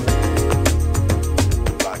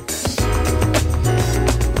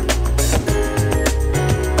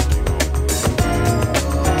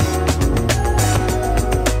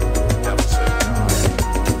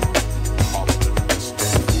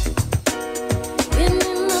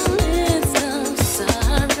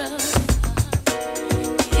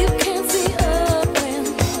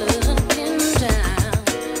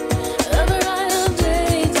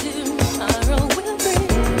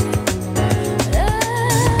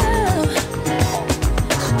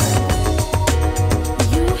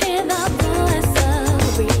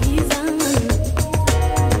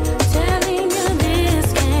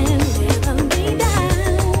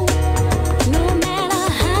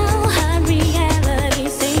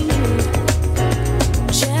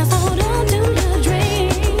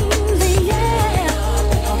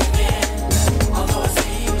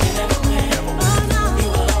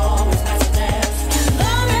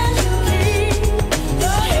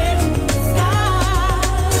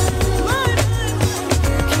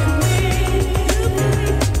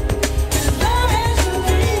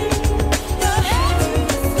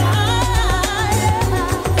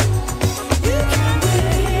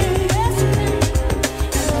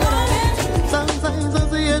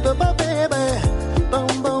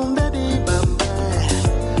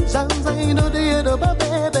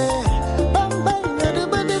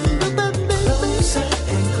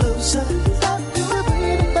closer.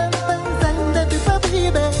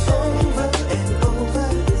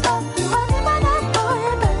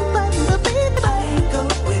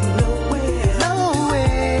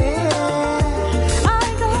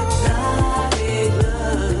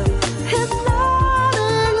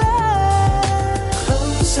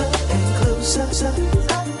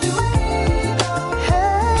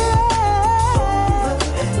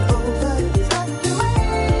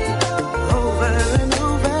 Over and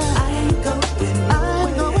over. I ain't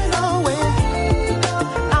going nowhere.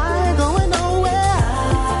 I go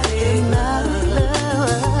hypnotic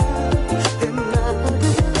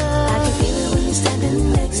love. Closer and closer.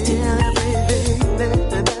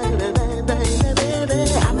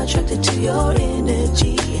 Your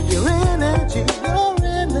energy. I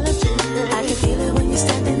can feel it when you're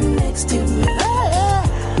standing next to me.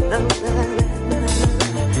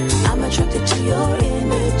 I'm attracted to your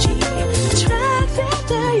energy. Attracted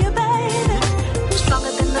to you, baby.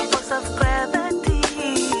 Stronger than the force of gravity.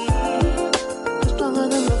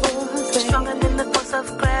 Stronger than the force of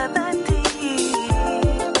gravity.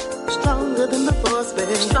 Stronger than the force,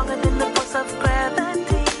 baby. Stronger than the force of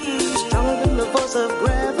gravity. Stronger than the force of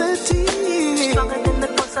gravity. Stronger than the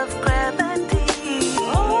force of gravity.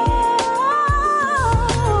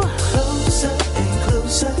 Oh, closer and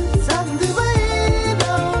closer. Something waiting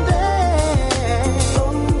all day.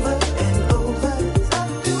 Over and over.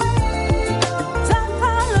 Something waiting all day. Time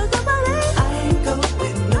follows the body. I ain't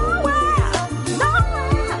going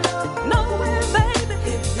nowhere, baby.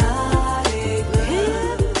 Hypnotic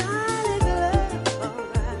love,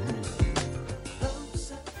 alright.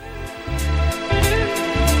 Closer.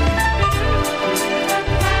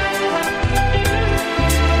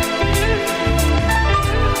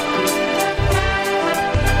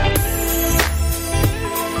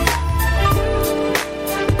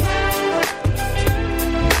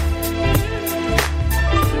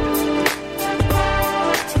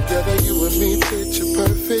 Together you and me, picture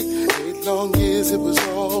perfect. 8 long years, it was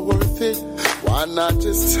all worth it. Why not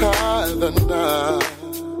just tie the knot?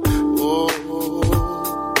 Oh,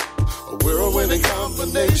 we're a winning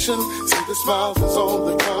combination. See the smiles that's on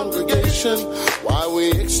the congregation. Why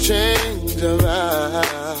we exchange our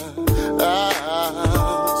eyes.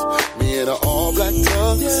 Me in an all black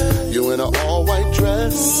tux, you in an all white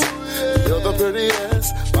dress. You're the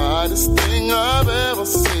prettiest, finest thing I've ever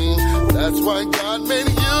seen. That's why God made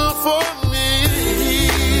you for me.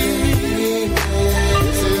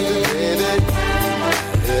 This is the day that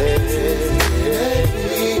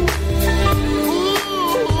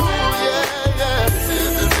ooh, yeah. This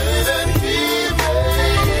is the day that He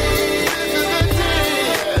made. This is the day.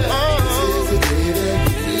 This is the day that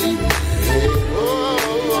He made. Oh.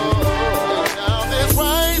 Now there's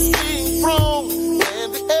rice being thrown, and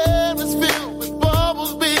the air is filled with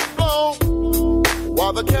bubbles being blown,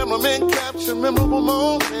 while the cameramen capture memorable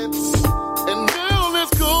moments, and now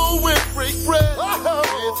let's go and break bread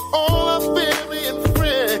with all our family and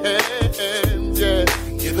friends. Yeah,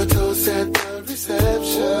 give a toast at the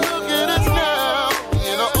reception. Look at us now,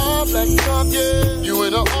 in an all black top, yeah. You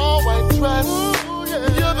in an all white dress.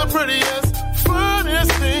 You're the prettiest,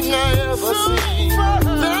 funniest thing I ever seen.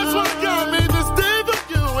 That's what God made this day for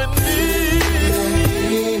you and me.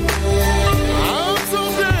 I'm so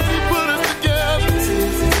glad He put us together.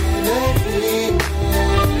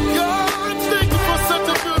 God, thank you for such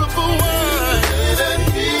a beautiful wine.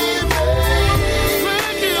 Thank you,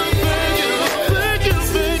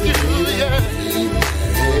 yeah.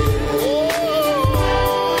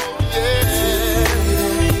 Oh, yeah.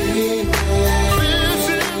 This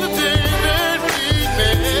is the day that He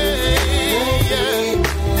made, yeah.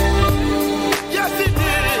 Yes, He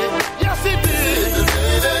did. Yes, He did. This is the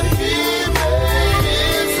day that He made.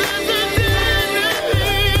 This is the day that He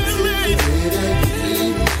made.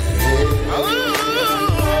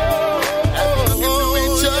 Oh, as we look into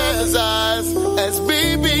each other's eyes, as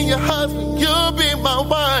me being your husband, you'll be my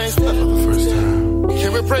wife. For the first time.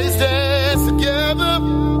 Can we praise dance together?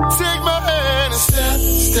 Take my hand and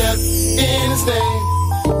step in His name.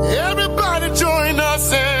 Everybody join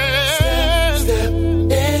us and step in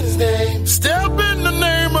His name. Step in the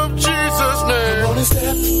name of Jesus' name. Come on and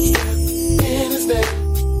step in His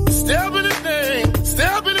name. Step in His name.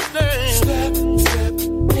 Step in His name. Step in.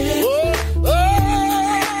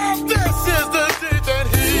 Oh, this is the day that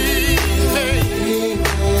He made.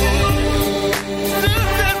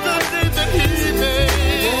 This is the day that He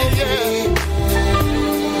made. Yeah.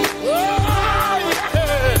 Oh,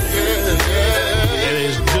 yeah. It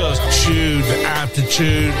is just tune after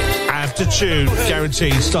tune after tune.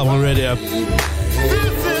 Guaranteed, Soulfull Radio.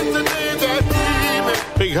 This is the day that He made.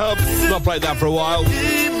 Big Hub. Not played that for a while.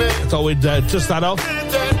 I thought we'd dust that off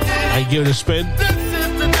and give it a spin.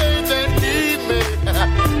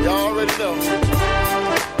 You already know.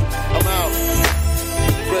 I'm out.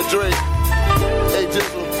 Fred Drake. Hey,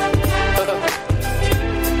 Jizzle.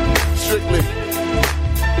 Strictly.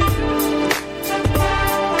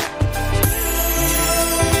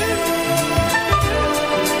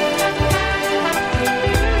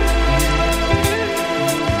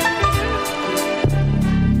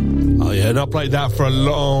 Not played that for a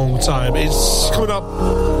long time. It's coming up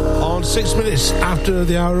on 6 minutes after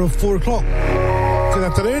the hour of 4 o'clock. Good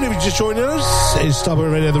afternoon. If you're just joining us, it's Stop It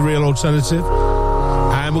Radio, the real alternative.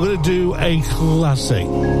 And we're going to do a classic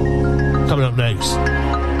coming up next.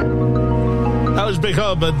 That was Big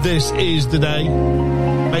Hub, but this is the day.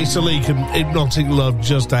 Mesa Leak and Hypnotic Love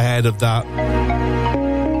just ahead of that.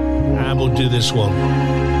 And we'll do this one.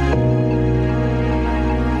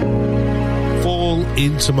 Fall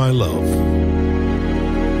Into My Love.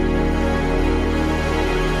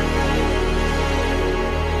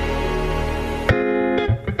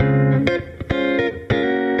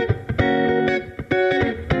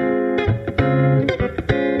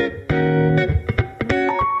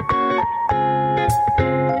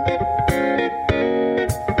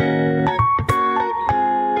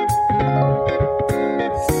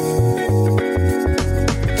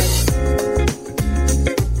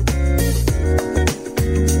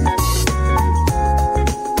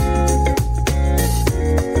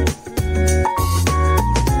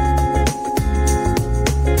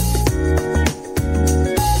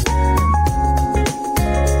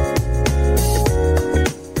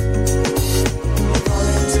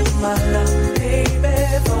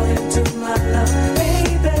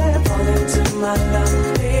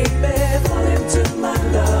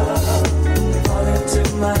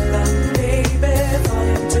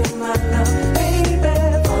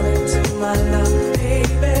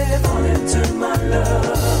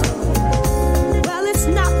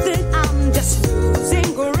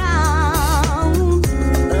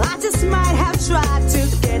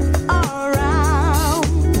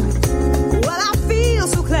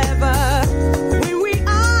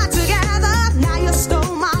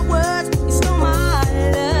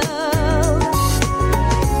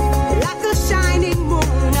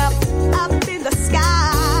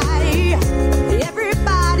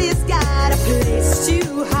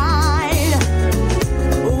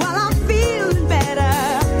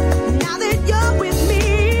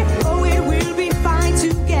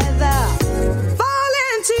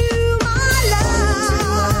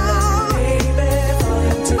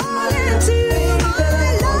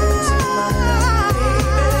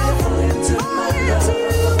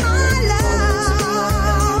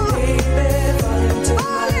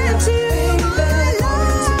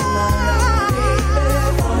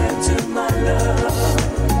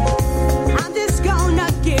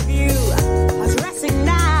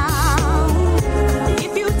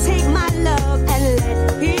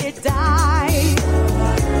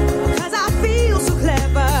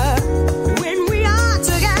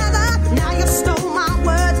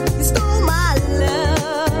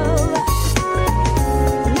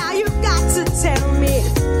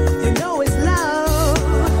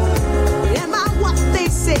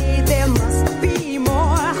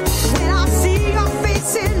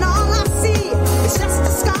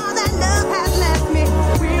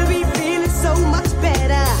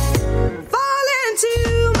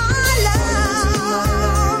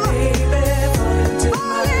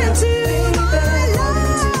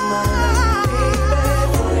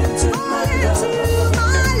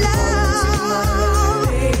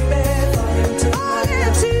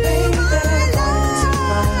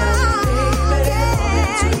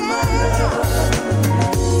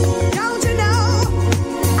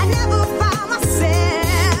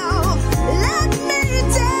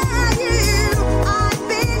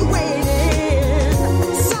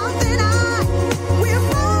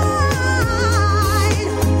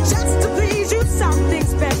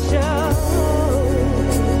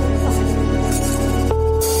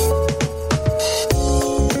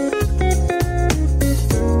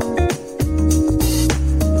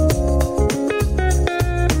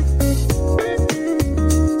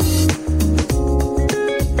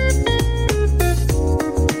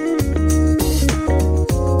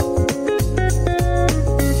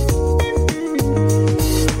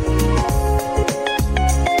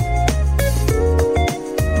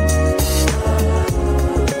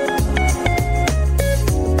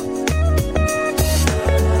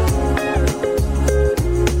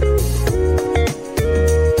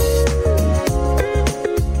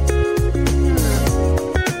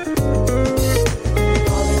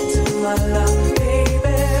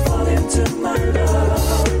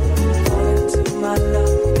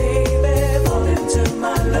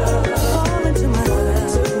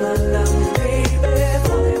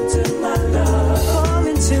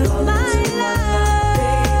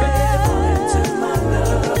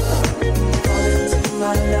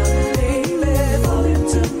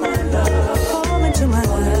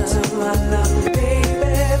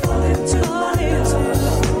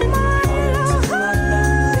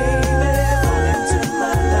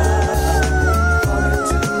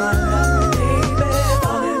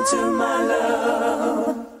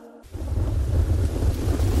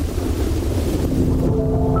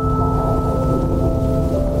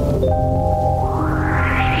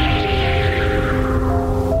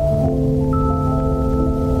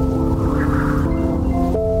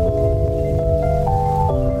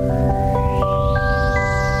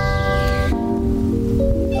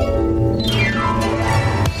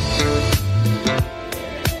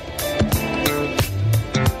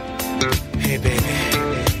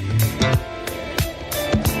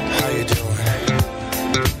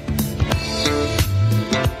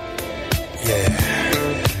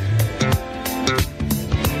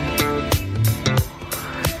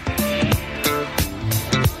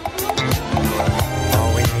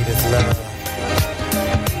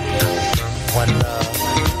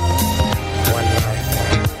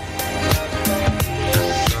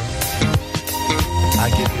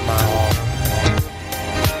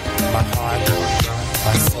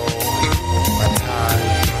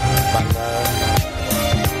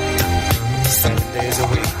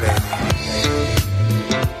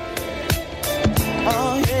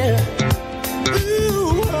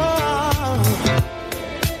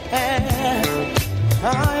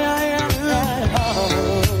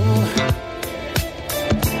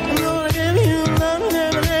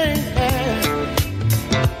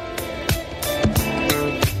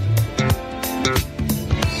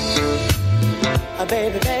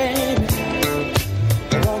 baby, baby.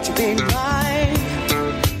 Won't you be mine?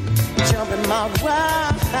 Jump in my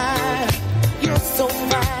ride. You're so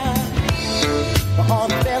fine. All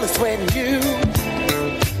the fellas sweating you,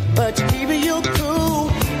 but you keep it you cool.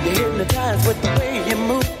 You hypnotize with the way you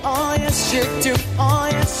move. Oh yes you do, oh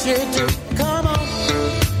yes you do. Come on,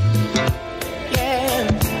 yeah.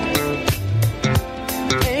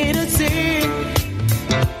 A to Z,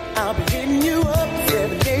 I'll be hitting you up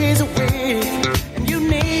 7 days a week, and you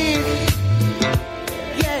need,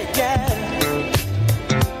 yeah, yeah,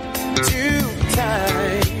 2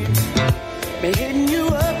 times. Be hitting you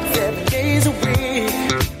up 7 days a week.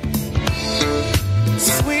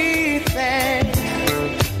 Sweet thing,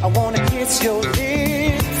 I wanna kiss your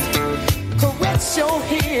lips, caress your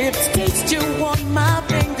hips, taste you on my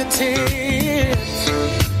fingertips.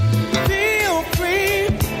 Feel free,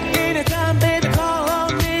 anytime, baby, call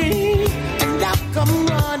on me, and I'll come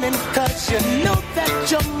running, 'cause you know that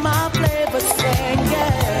you're my flavor. Say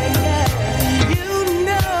yeah, yeah. You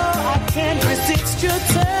know I can't resist your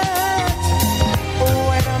touch.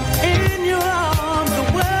 When I'm in your arms, the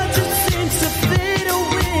world just seems to fade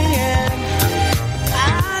away. And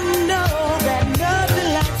I know that nothing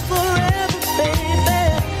lasts forever, baby.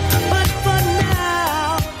 But for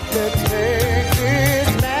now, let's make this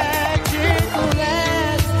magic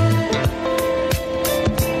last.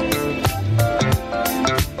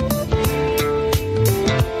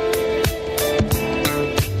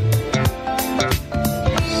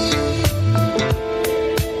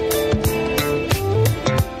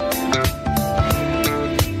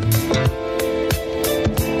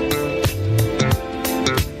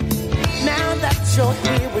 Now that you're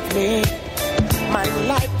here with me, my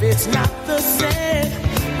life is not the same.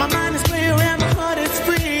 My mind is clear and my heart is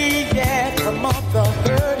free, yeah, from all the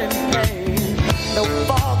hurt and pain. No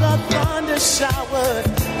fog or thunder showers,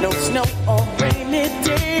 no snow or rainy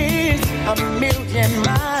days. A million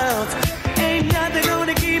miles, ain't nothing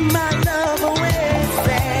gonna keep my love away.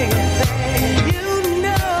 Say, you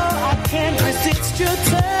know I can't resist your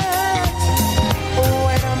touch.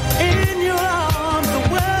 When I'm in your arms, the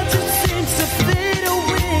world just seems to fade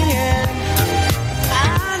away. And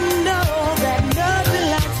I know that nothing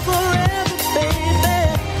lasts forever, baby.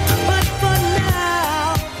 But for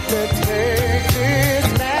now, let's make this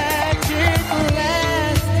magic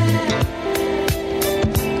last.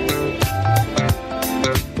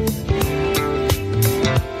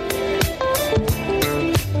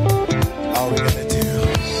 All we gotta do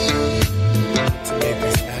to make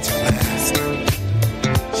this magic last,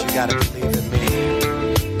 you gotta believe in me,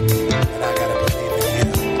 and I gotta believe in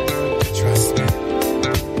you. Trust me.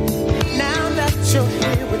 Now that you're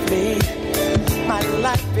here with me, my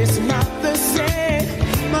life is not the same.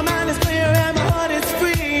 My mind is clear and my heart is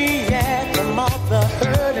free, yeah, from all the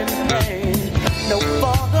hurt and pain. No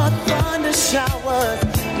fog or thunder showers,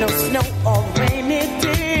 no snow or rainy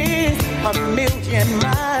days. A million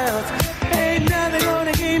miles, ain't nothing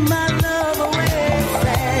gonna keep my love away.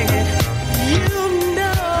 Say, you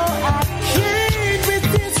know I can't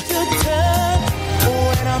resist your touch.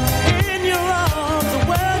 When I'm in your arms, the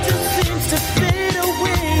world just seems to fade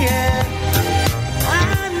away. And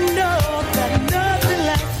I know that nothing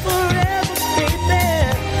lasts forever, baby.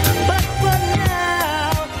 But for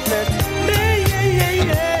now, let's make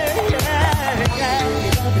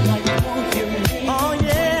oh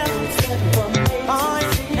yeah, oh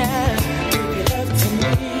yeah.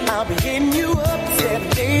 I'll be hitting you up 7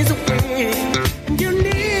 days a week. And you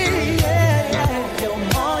need, yeah,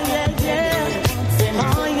 oh yeah, yeah,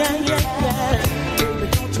 oh yeah, yeah, yeah. Baby,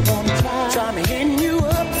 don't you wanna try me hitting you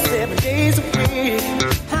up 7 days a week?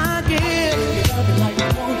 I give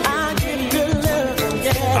good love,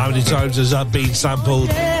 yeah. How many times has that been sampled?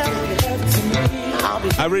 I'll be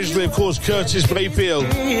Originally, of course, Curtis Mayfield.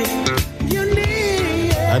 you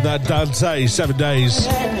need, And that Dante, 7 days.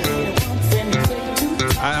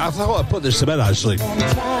 I thought I'd put this to bed, actually.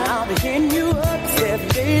 I'll be hitting you up 7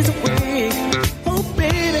 days a week. Oh,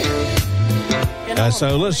 baby.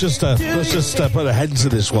 So let's just put a head to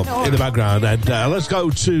this one in the background, and let's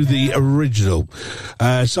go to the original.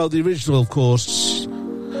 So the original, of course,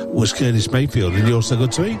 was Curtis Mayfield, and You're So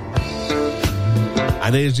Good To Me.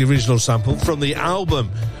 And here's the original sample from the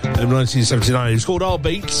album in 1979. It's called All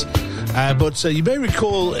Beats. But you may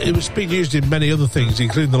recall it was being used in many other things,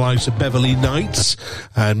 including the likes of Beverly Knights,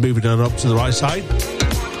 and moving on up to the right side.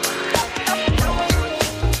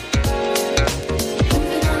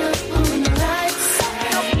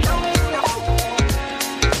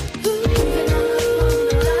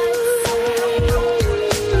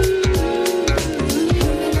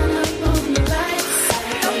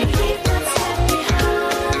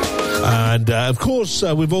 And of course,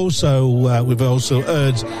 we've also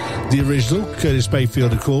heard the original Curtis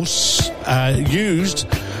Mayfield, of course, used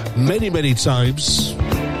many times,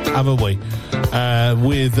 haven't we?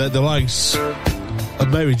 With the likes of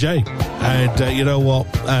Mary J. And you know what?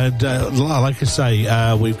 And like I say,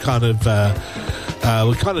 we're kind of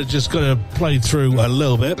just going to play through a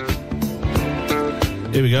little bit.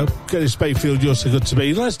 Here we go. Curtis Mayfield, You're So Good To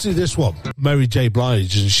Me. Let's do this one. Mary J.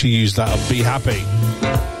 Blige, and she used that on Be Happy.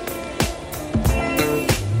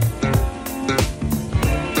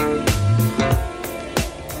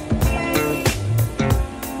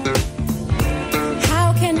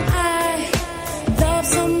 How can I love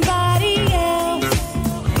somebody else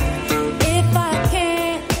if I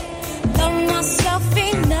can't love myself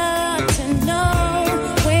enough to know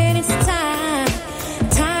when it's time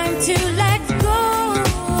to let go?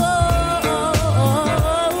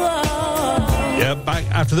 Yeah, back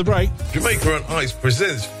after the break. Jamaica on Ice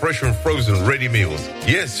presents Fresh and Frozen Ready Meals.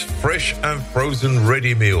 Yes, fresh and frozen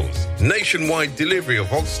ready meals. Nationwide delivery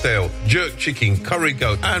of oxtail, jerk chicken, curry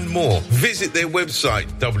goat, and more. Visit their website,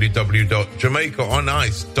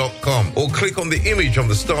 www.jamaicaonice.com, or click on the image on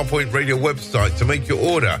the Starpoint Radio website to make your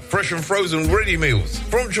order. Fresh and frozen ready meals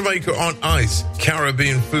from Jamaica on Ice.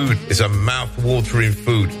 Caribbean food is a mouth-watering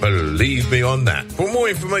food. Believe me on that. For more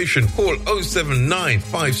information, call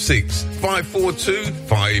 07956 542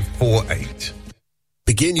 548.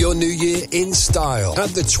 Begin your new year in style at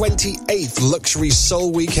the 28th Luxury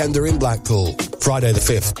Soul Weekender in Blackpool. Friday the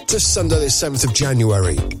 5th to Sunday the 7th of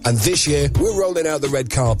January. And this year, we're rolling out the red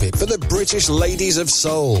carpet for the British Ladies of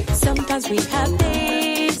Soul. Sometimes we have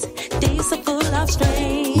days so full of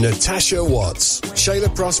strain. Natasha Watts,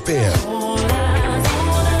 Shayla Prosper,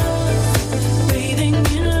 Breathing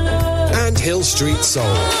in love. and Hill Street Soul.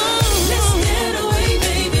 Let's get away,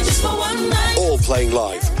 baby, just for one night. All playing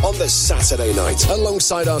live on the Saturday night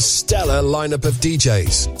alongside our stellar lineup of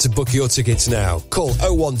DJs. To book your tickets now, call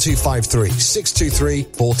 01253 623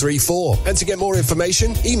 434. And to get more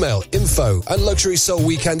information, email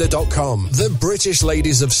info@luxurysoulweekender.com. The British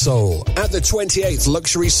Ladies of Soul at the 28th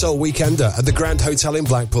Luxury Soul Weekender at the Grand Hotel in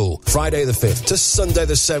Blackpool. Friday the 5th to Sunday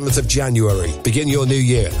the 7th of January. Begin your new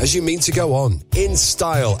year as you mean to go on. In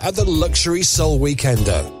style at the Luxury Soul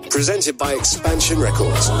Weekender. Presented by Expansion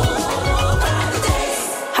Records.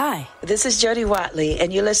 Hi, this is Jody Watley,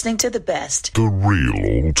 and you're listening to The Best. The real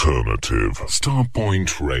alternative.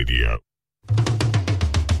 Starpoint Radio.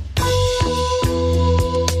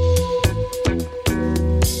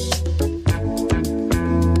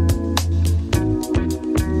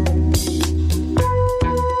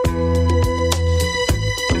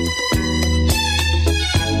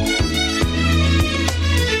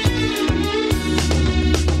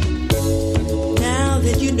 Now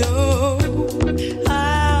that you know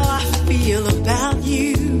how I feel about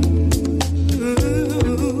you,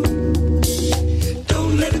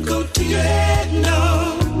 don't let it go to your head,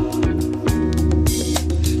 no.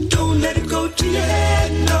 Don't let it go to your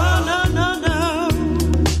head, no, no, no, no.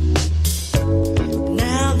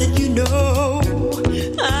 Now that you know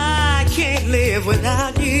I can't live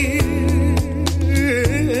without you.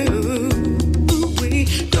 Ooh-wee.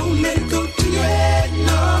 Don't let it go to your head,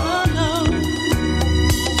 no, no.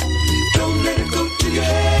 Don't let it go to your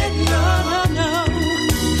head, no, no, no.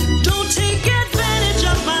 Don't take advantage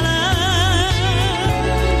of my love.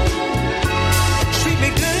 Treat me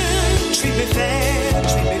good, treat me fair,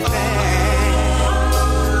 treat me fair.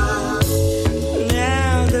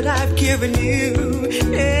 Now that I've given you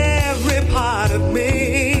every part of me,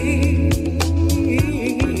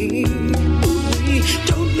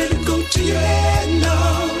 don't let it go to your head,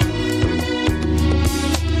 no.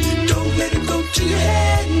 Don't let it go to your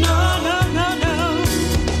head, no, no, no, no.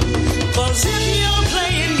 'Cause if you're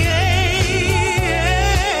playing games,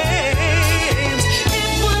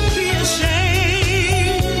 it would be a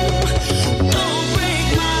shame. Don't break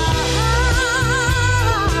my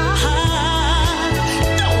heart.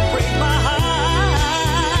 Don't break my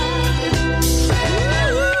heart.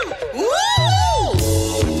 Woo!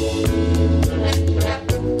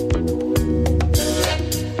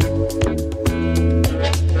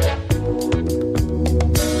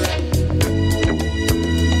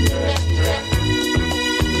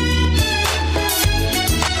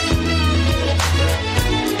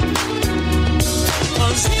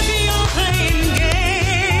 Cause if you're playing games,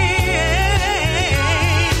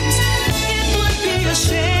 it would be a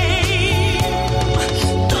shame.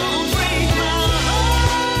 Don't break my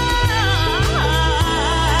heart.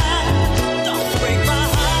 Don't break my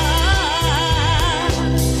heart.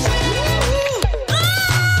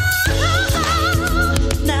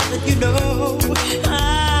 Now that you know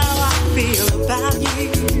how I feel about you.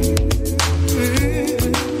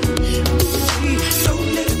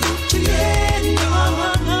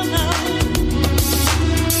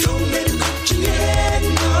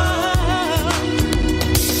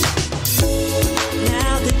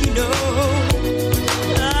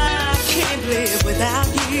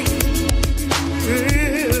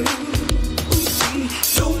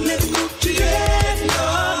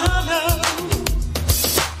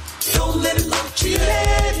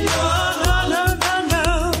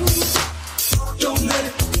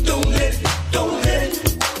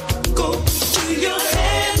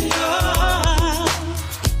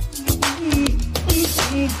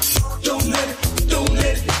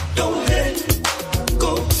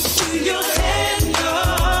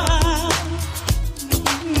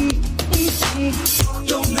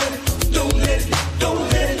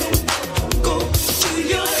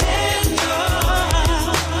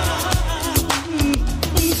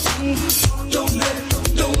 Don't let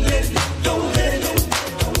it, don't let it, don't let it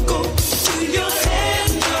go to your head.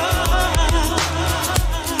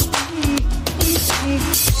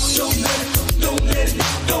 Don't let it, don't let it,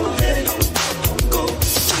 don't let it go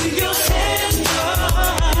to your head.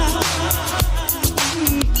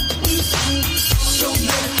 Don't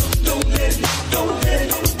let it, don't let it, don't let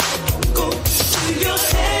it go to your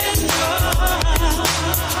head.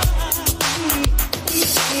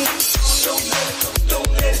 Don't let it,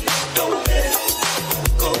 don't let it, don't let it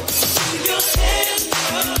go to your head.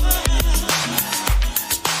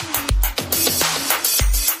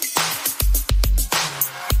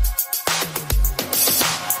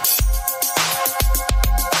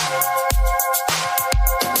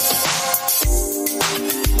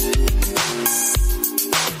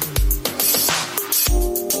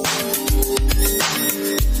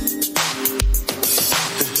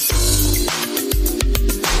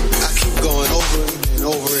 I keep going over and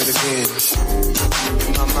over it again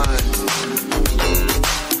in my mind.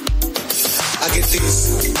 I get these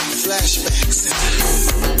flashbacks and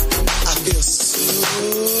I feel so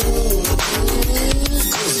good.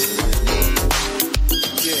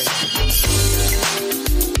 Yeah.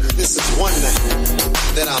 This is one night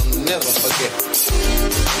that I'll never forget.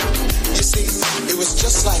 You see, it was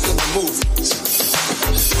just like in the movies.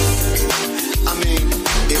 I mean,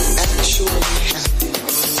 it actually happened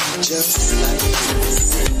just like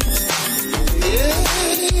this. Yeah,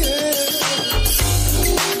 yeah.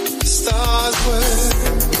 The stars were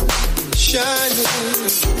shining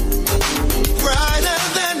brighter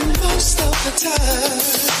than most of the time.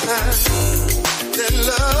 Then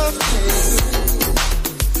love came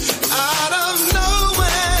out of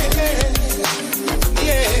nowhere.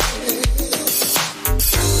 Yeah.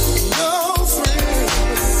 No friend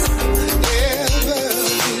ever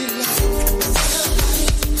be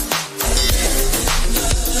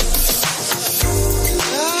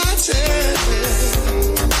I tell you,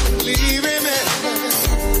 leaving me.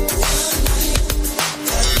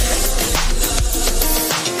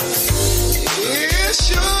 It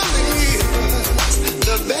surely was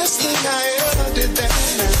the best thing I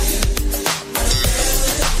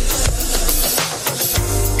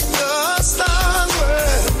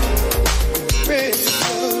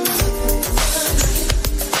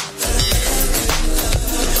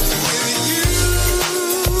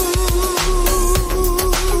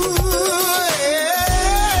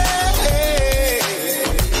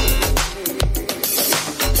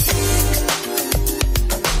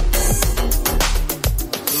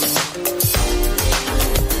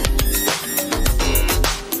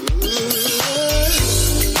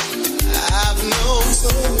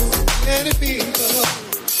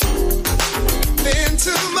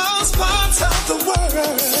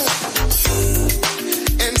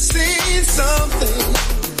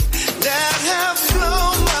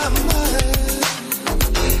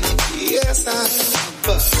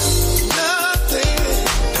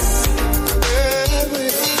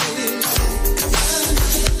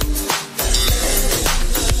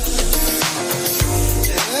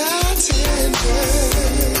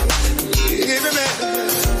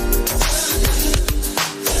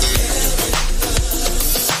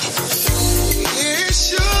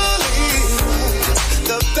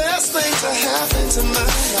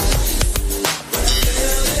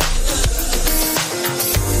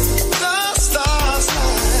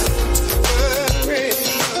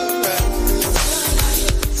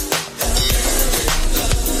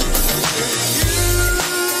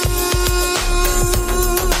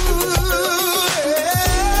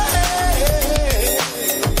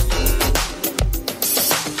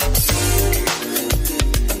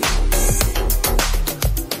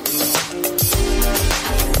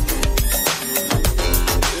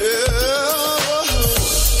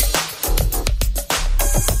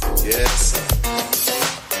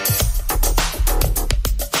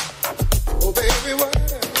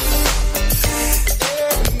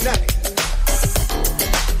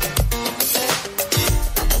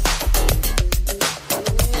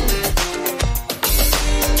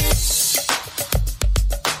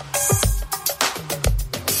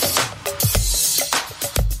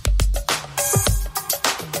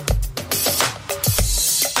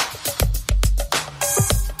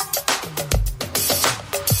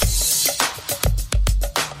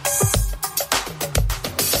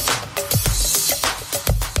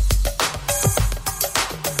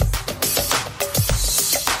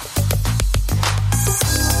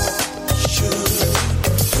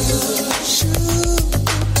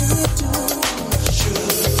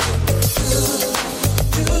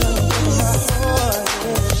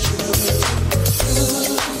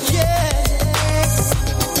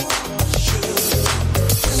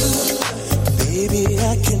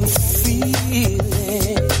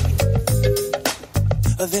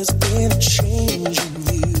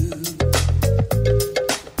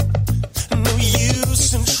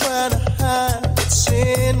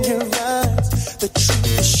the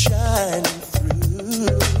truth is shining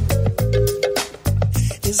through.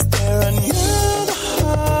 Is there another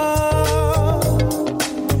heart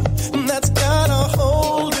that's got a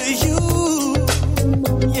hold of you?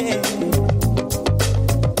 Yeah.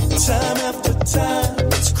 Time after time,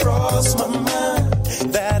 it's crossed my mind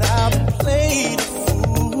that I've been played a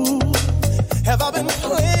fool. Have I been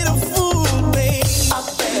played a fool, babe? I've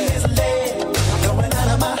been misled, going out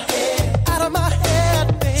of my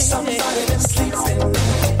head, babe. Somebody been sleeping in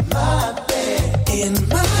my bed,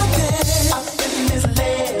 I've been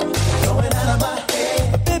misled, going out of my head.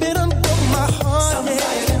 Baby, done broke my heart.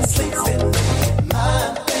 Somebody been sleeping in my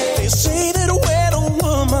bed. They say that when a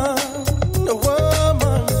woman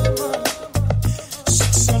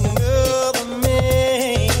seeks another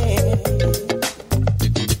man,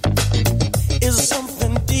 is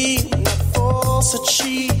something deep, not false or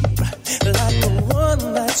cheap, like a one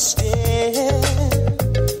night stand.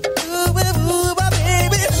 Ooh, my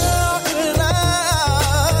baby, how could I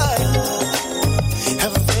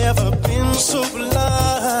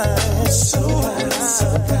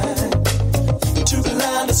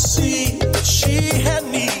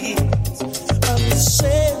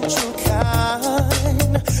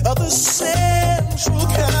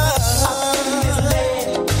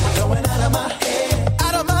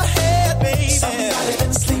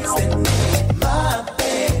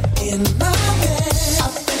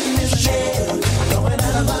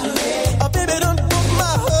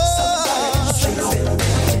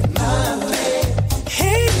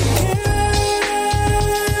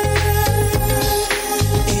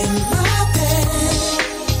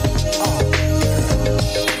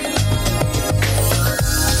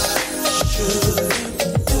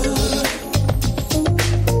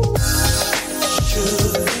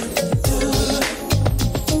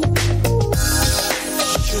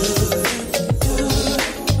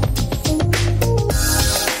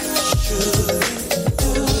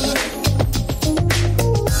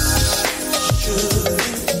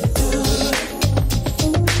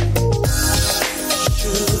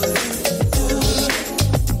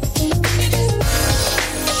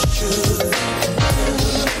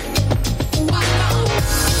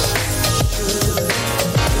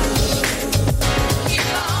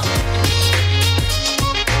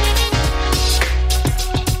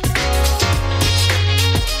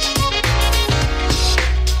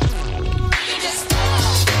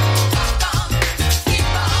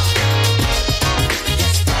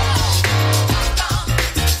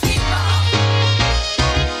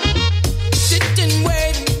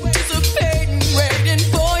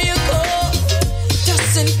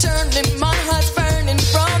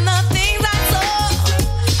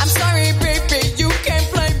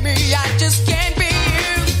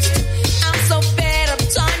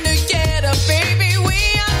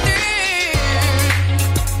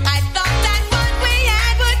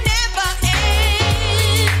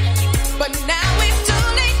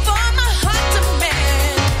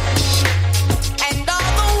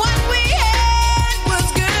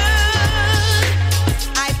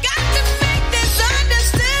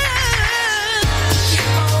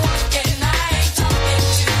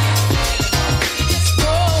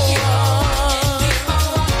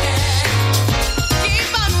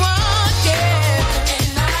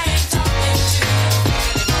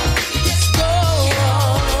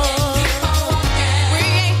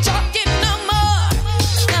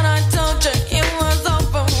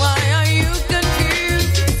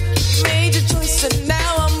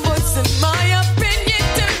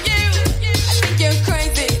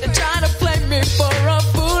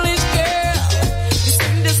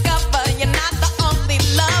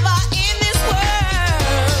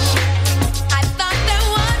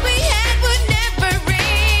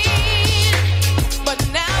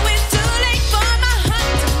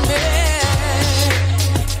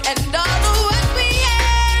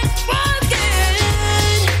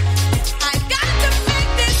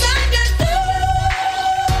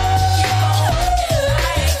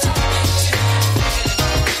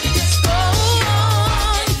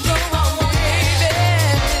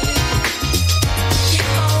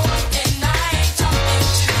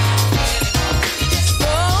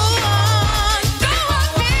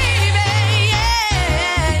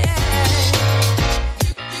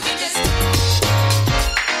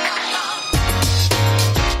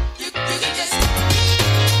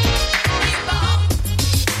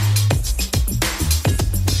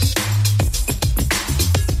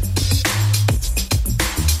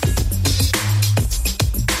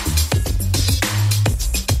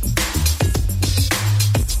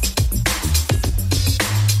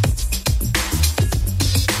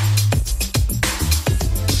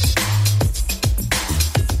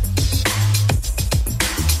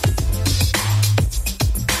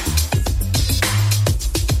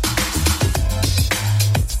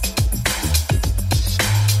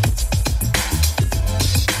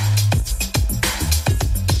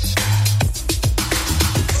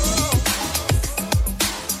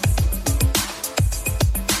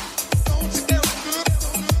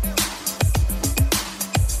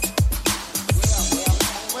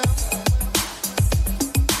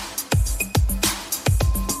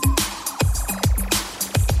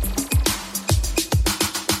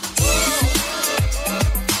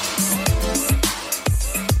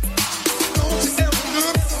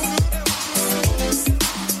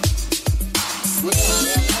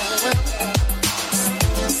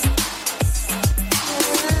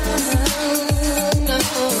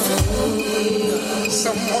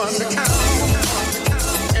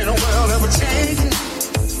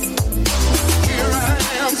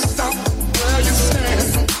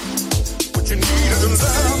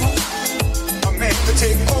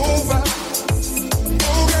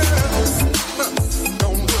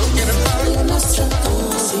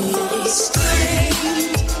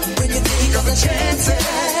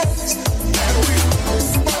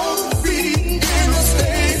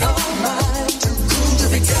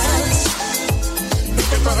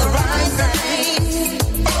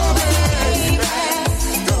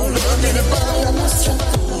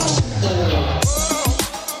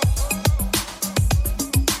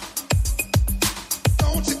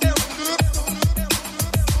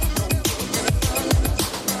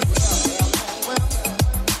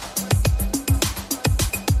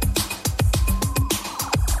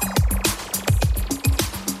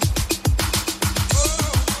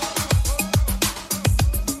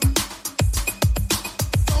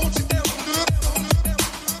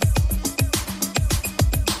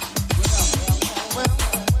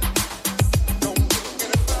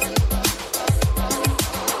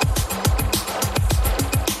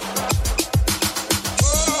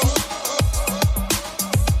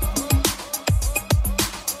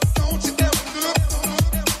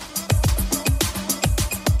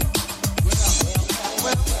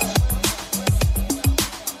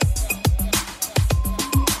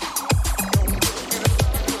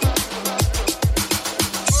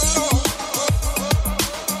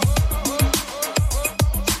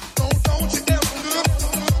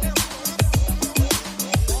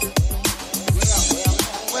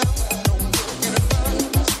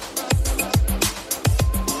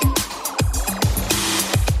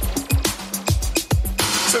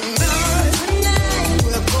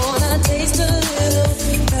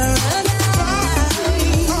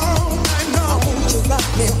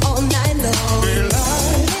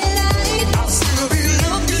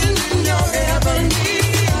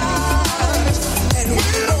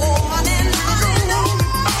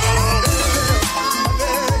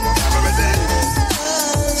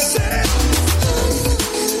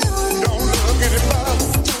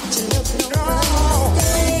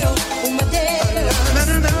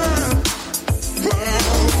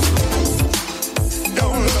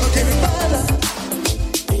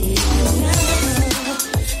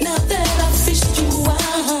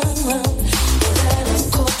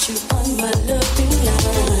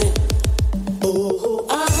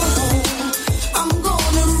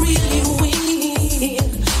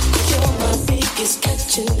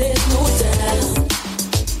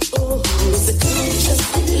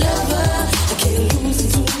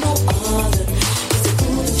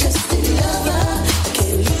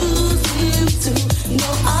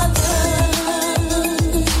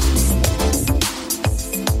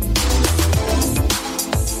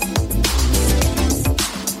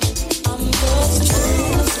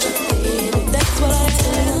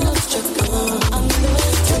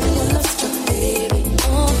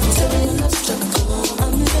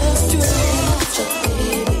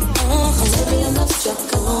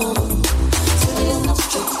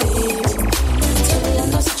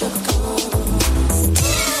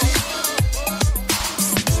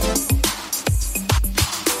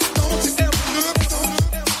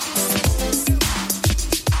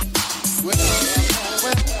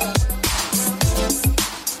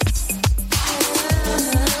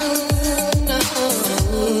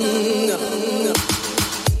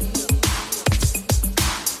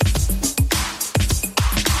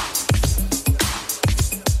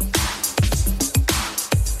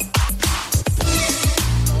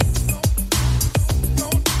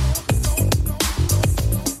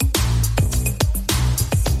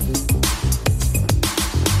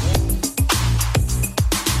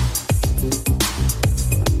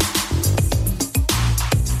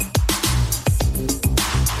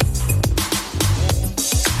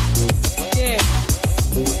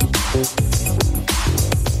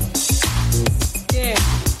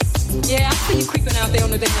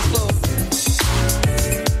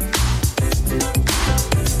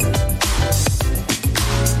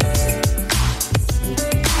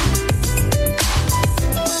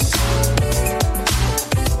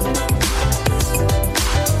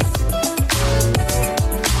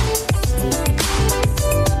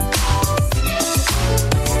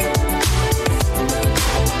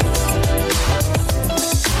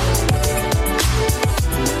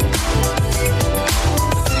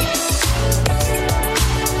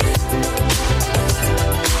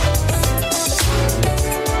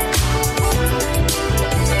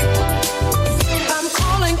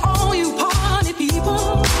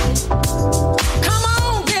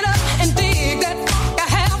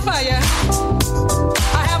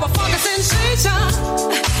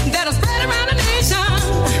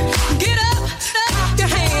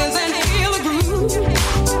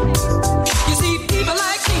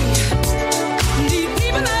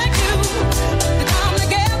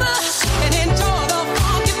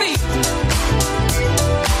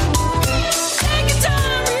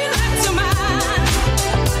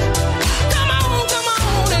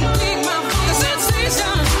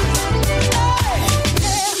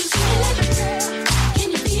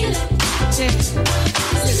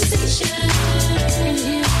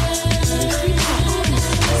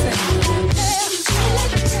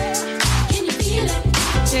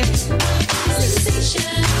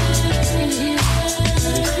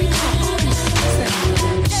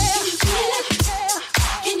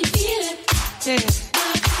Sensation.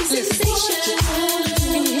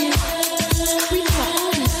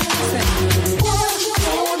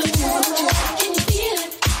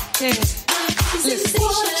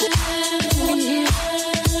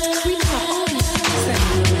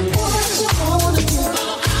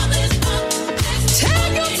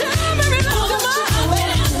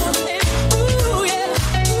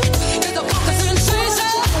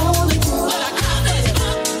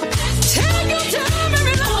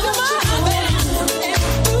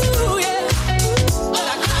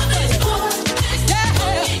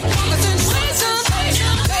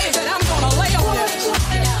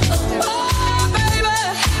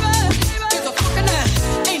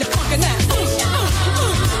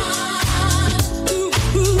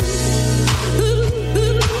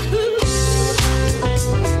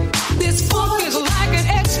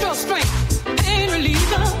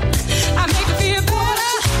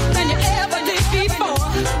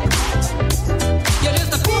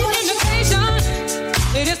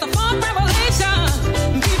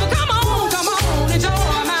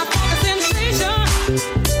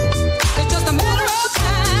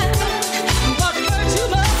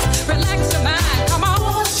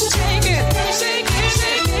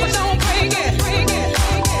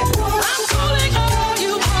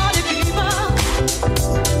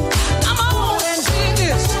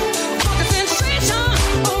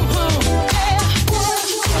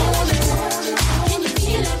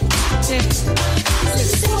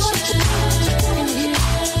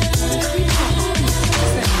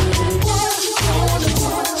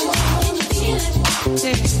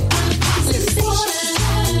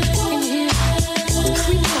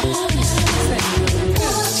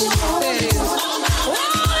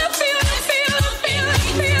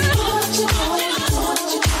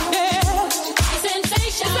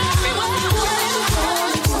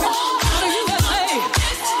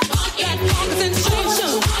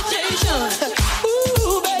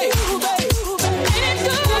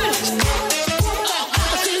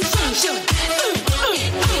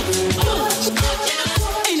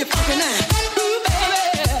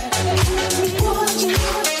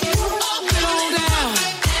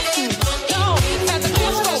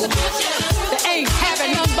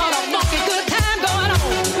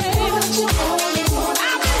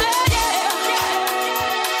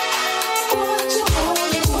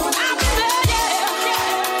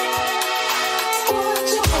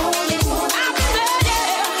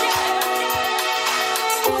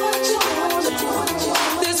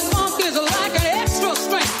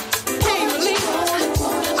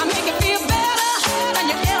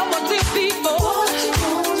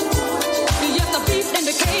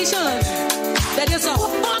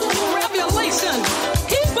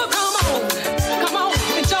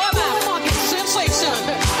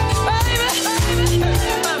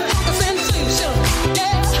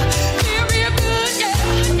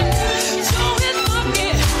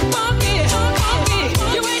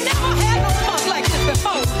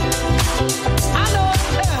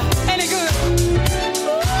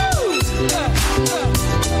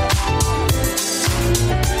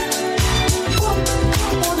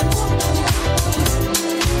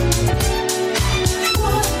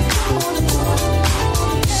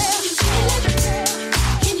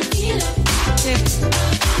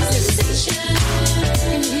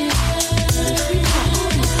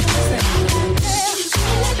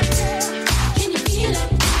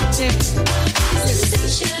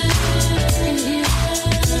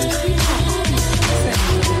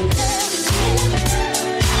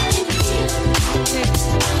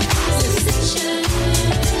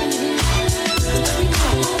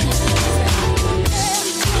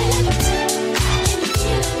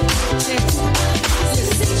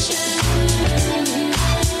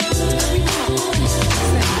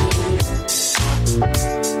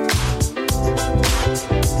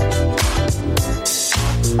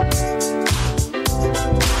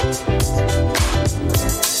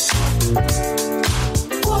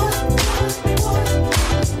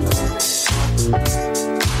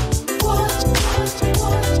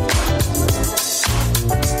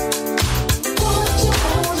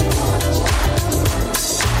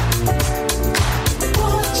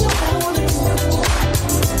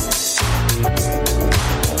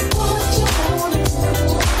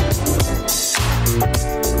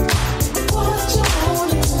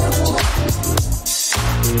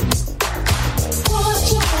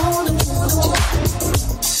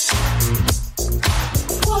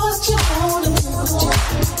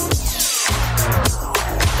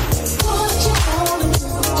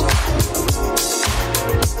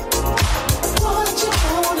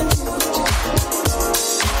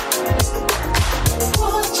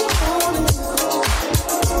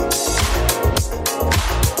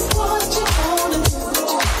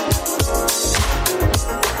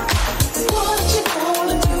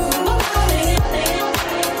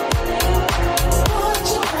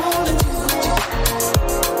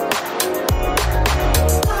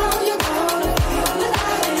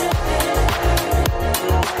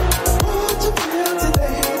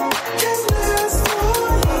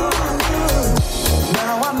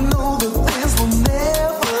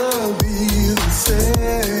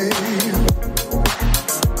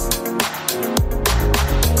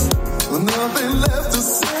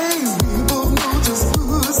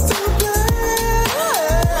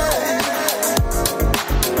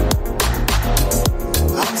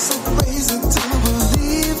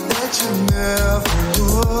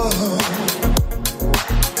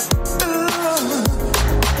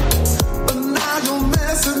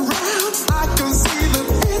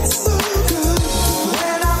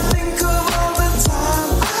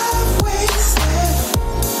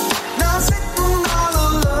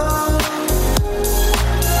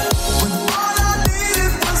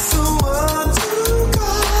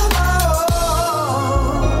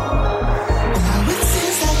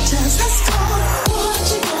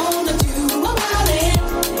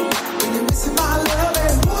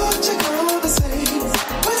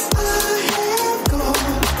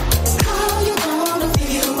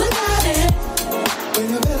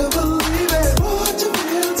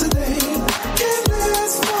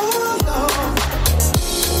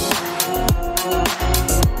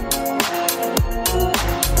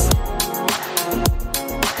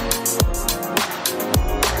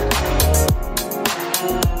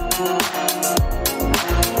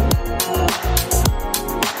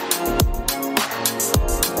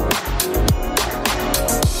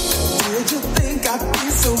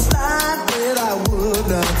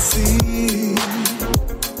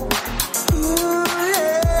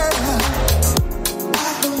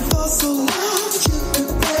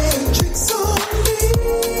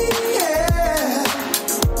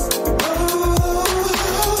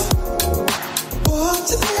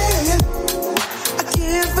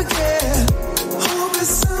 forget. Hope it's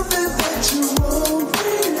something that you won't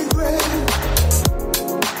regret.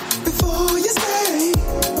 Before you say,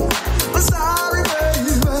 I'm sorry,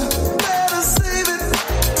 baby. Better save it,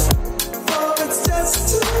 for it's just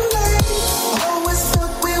too late. Always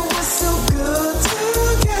thought we were so good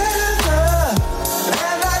together,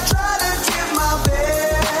 and I try to give my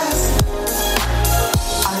best.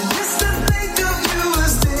 I used to think of you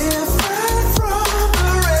as different from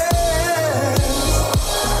the rest,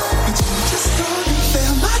 but you just couldn't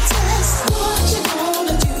fail my test. What you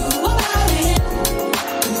gonna do about it?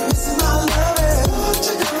 You're missing my love, and what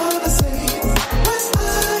you gonna say when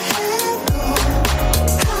I have gone?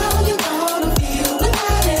 How you gonna feel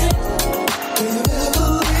without it? Will you ever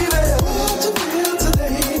believe it? What you feel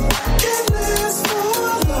today can't last for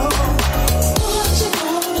long. What you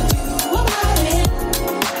gonna do about it?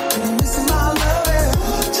 You're missing my love, and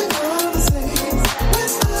what you gonna say when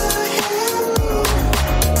I have gone?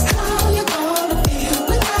 How you gonna feel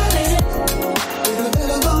without it? Will you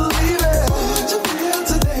ever believe it? What you feel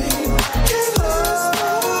today can't last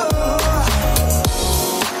for long.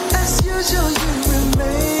 As usual, you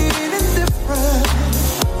remain indifferent.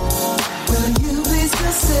 Will you please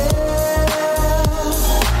yourself?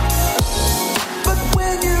 But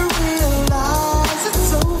when you realize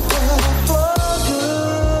it's over for good,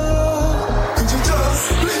 could you just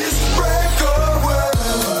please break away?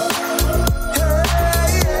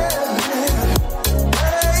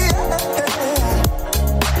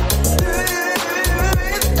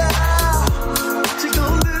 What you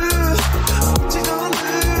gonna do? What you gonna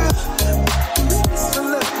do? So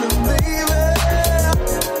let me, baby.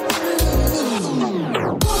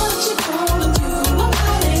 What you gonna do about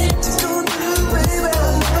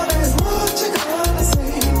it? What you gonna do, baby? What you gonna say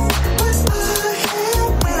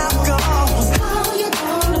when I'm gone? How you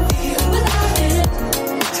gonna feel without it?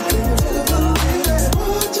 You can't tell believe it.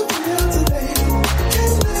 What you feel today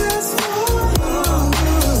can't last for long.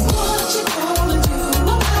 What you gonna do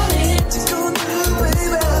about it? What you gonna do,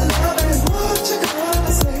 baby? What you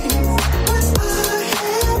gonna say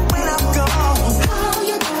when I'm gone? How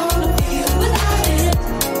you gonna feel without it?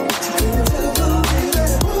 You can't tell believe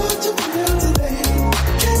it. What you feel today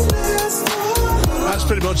can't last for long. That's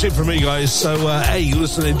pretty much it from me, guys. So, hey,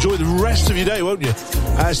 listen, enjoy the rest of your day, won't you?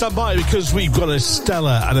 Stand by because we've got a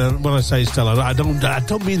stellar, and when I say stellar, I don't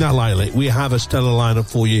mean that lightly. We have a stellar lineup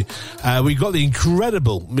for you. We've got the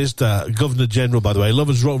incredible Mr. Governor General, by the way,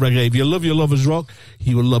 Lovers Rock Reggae. If you love your Lovers Rock,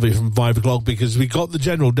 you will love it from 5 o'clock because we got the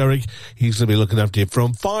General, Derek. He's going to be looking after you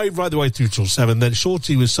from 5 right the way through till 7. Then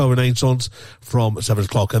Shorty with Soul Renaissance from 7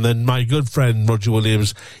 o'clock. And then my good friend Roger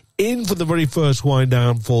Williams in for the very first wind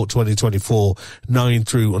down for 2024, 9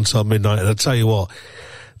 through until midnight. And I'll tell you what,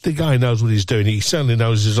 the guy knows what he's doing. He certainly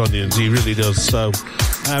knows his onions. He really does. So,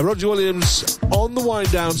 Roger Williams on the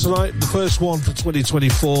wind down tonight, the first one for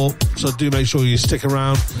 2024. So do make sure you stick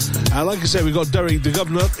around. Like I said, we've got Derek the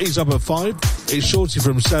Governor. He's up at 5. It's Shorty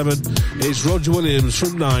from 7. It's Roger Williams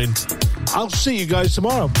from 9. I'll see you guys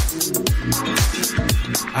tomorrow.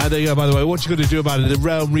 And there you go, by the way, what you going to do about it? The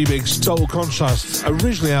Realm remix, Total Contrast,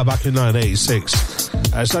 originally out back in 1986.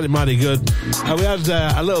 Sounded mighty good. We had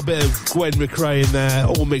a little bit of Gwen McRae in there,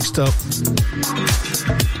 all mixed up.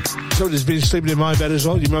 Somebody's been sleeping in my bed as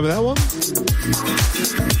well. You remember that one?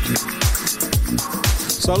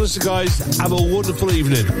 So listen, guys, have a wonderful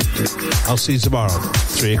evening. I'll see you tomorrow,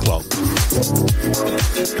 3 o'clock.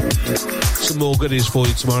 Some more goodies for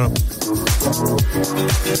you tomorrow.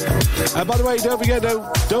 By the way, don't forget, we're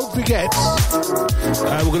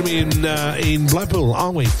going to be in Blackpool,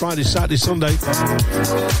 aren't we? Friday, Saturday, Sunday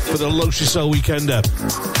for the Luxury Soul Weekender.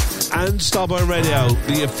 And Starboy Radio,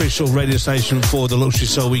 the official radio station for the Luxury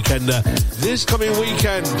Soul Weekender this coming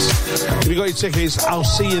weekend. If you got your tickets, I'll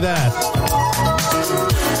see you there.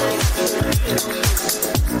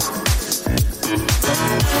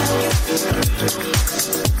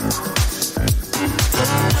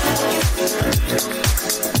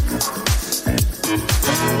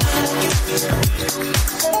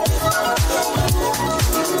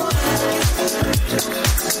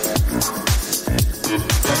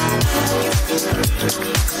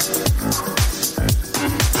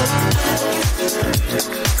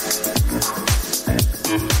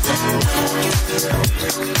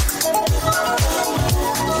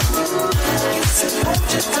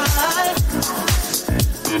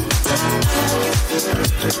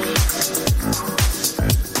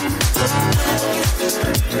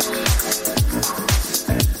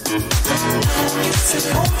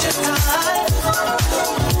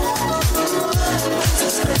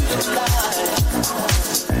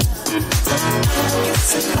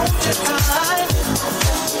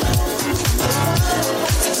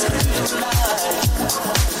 It's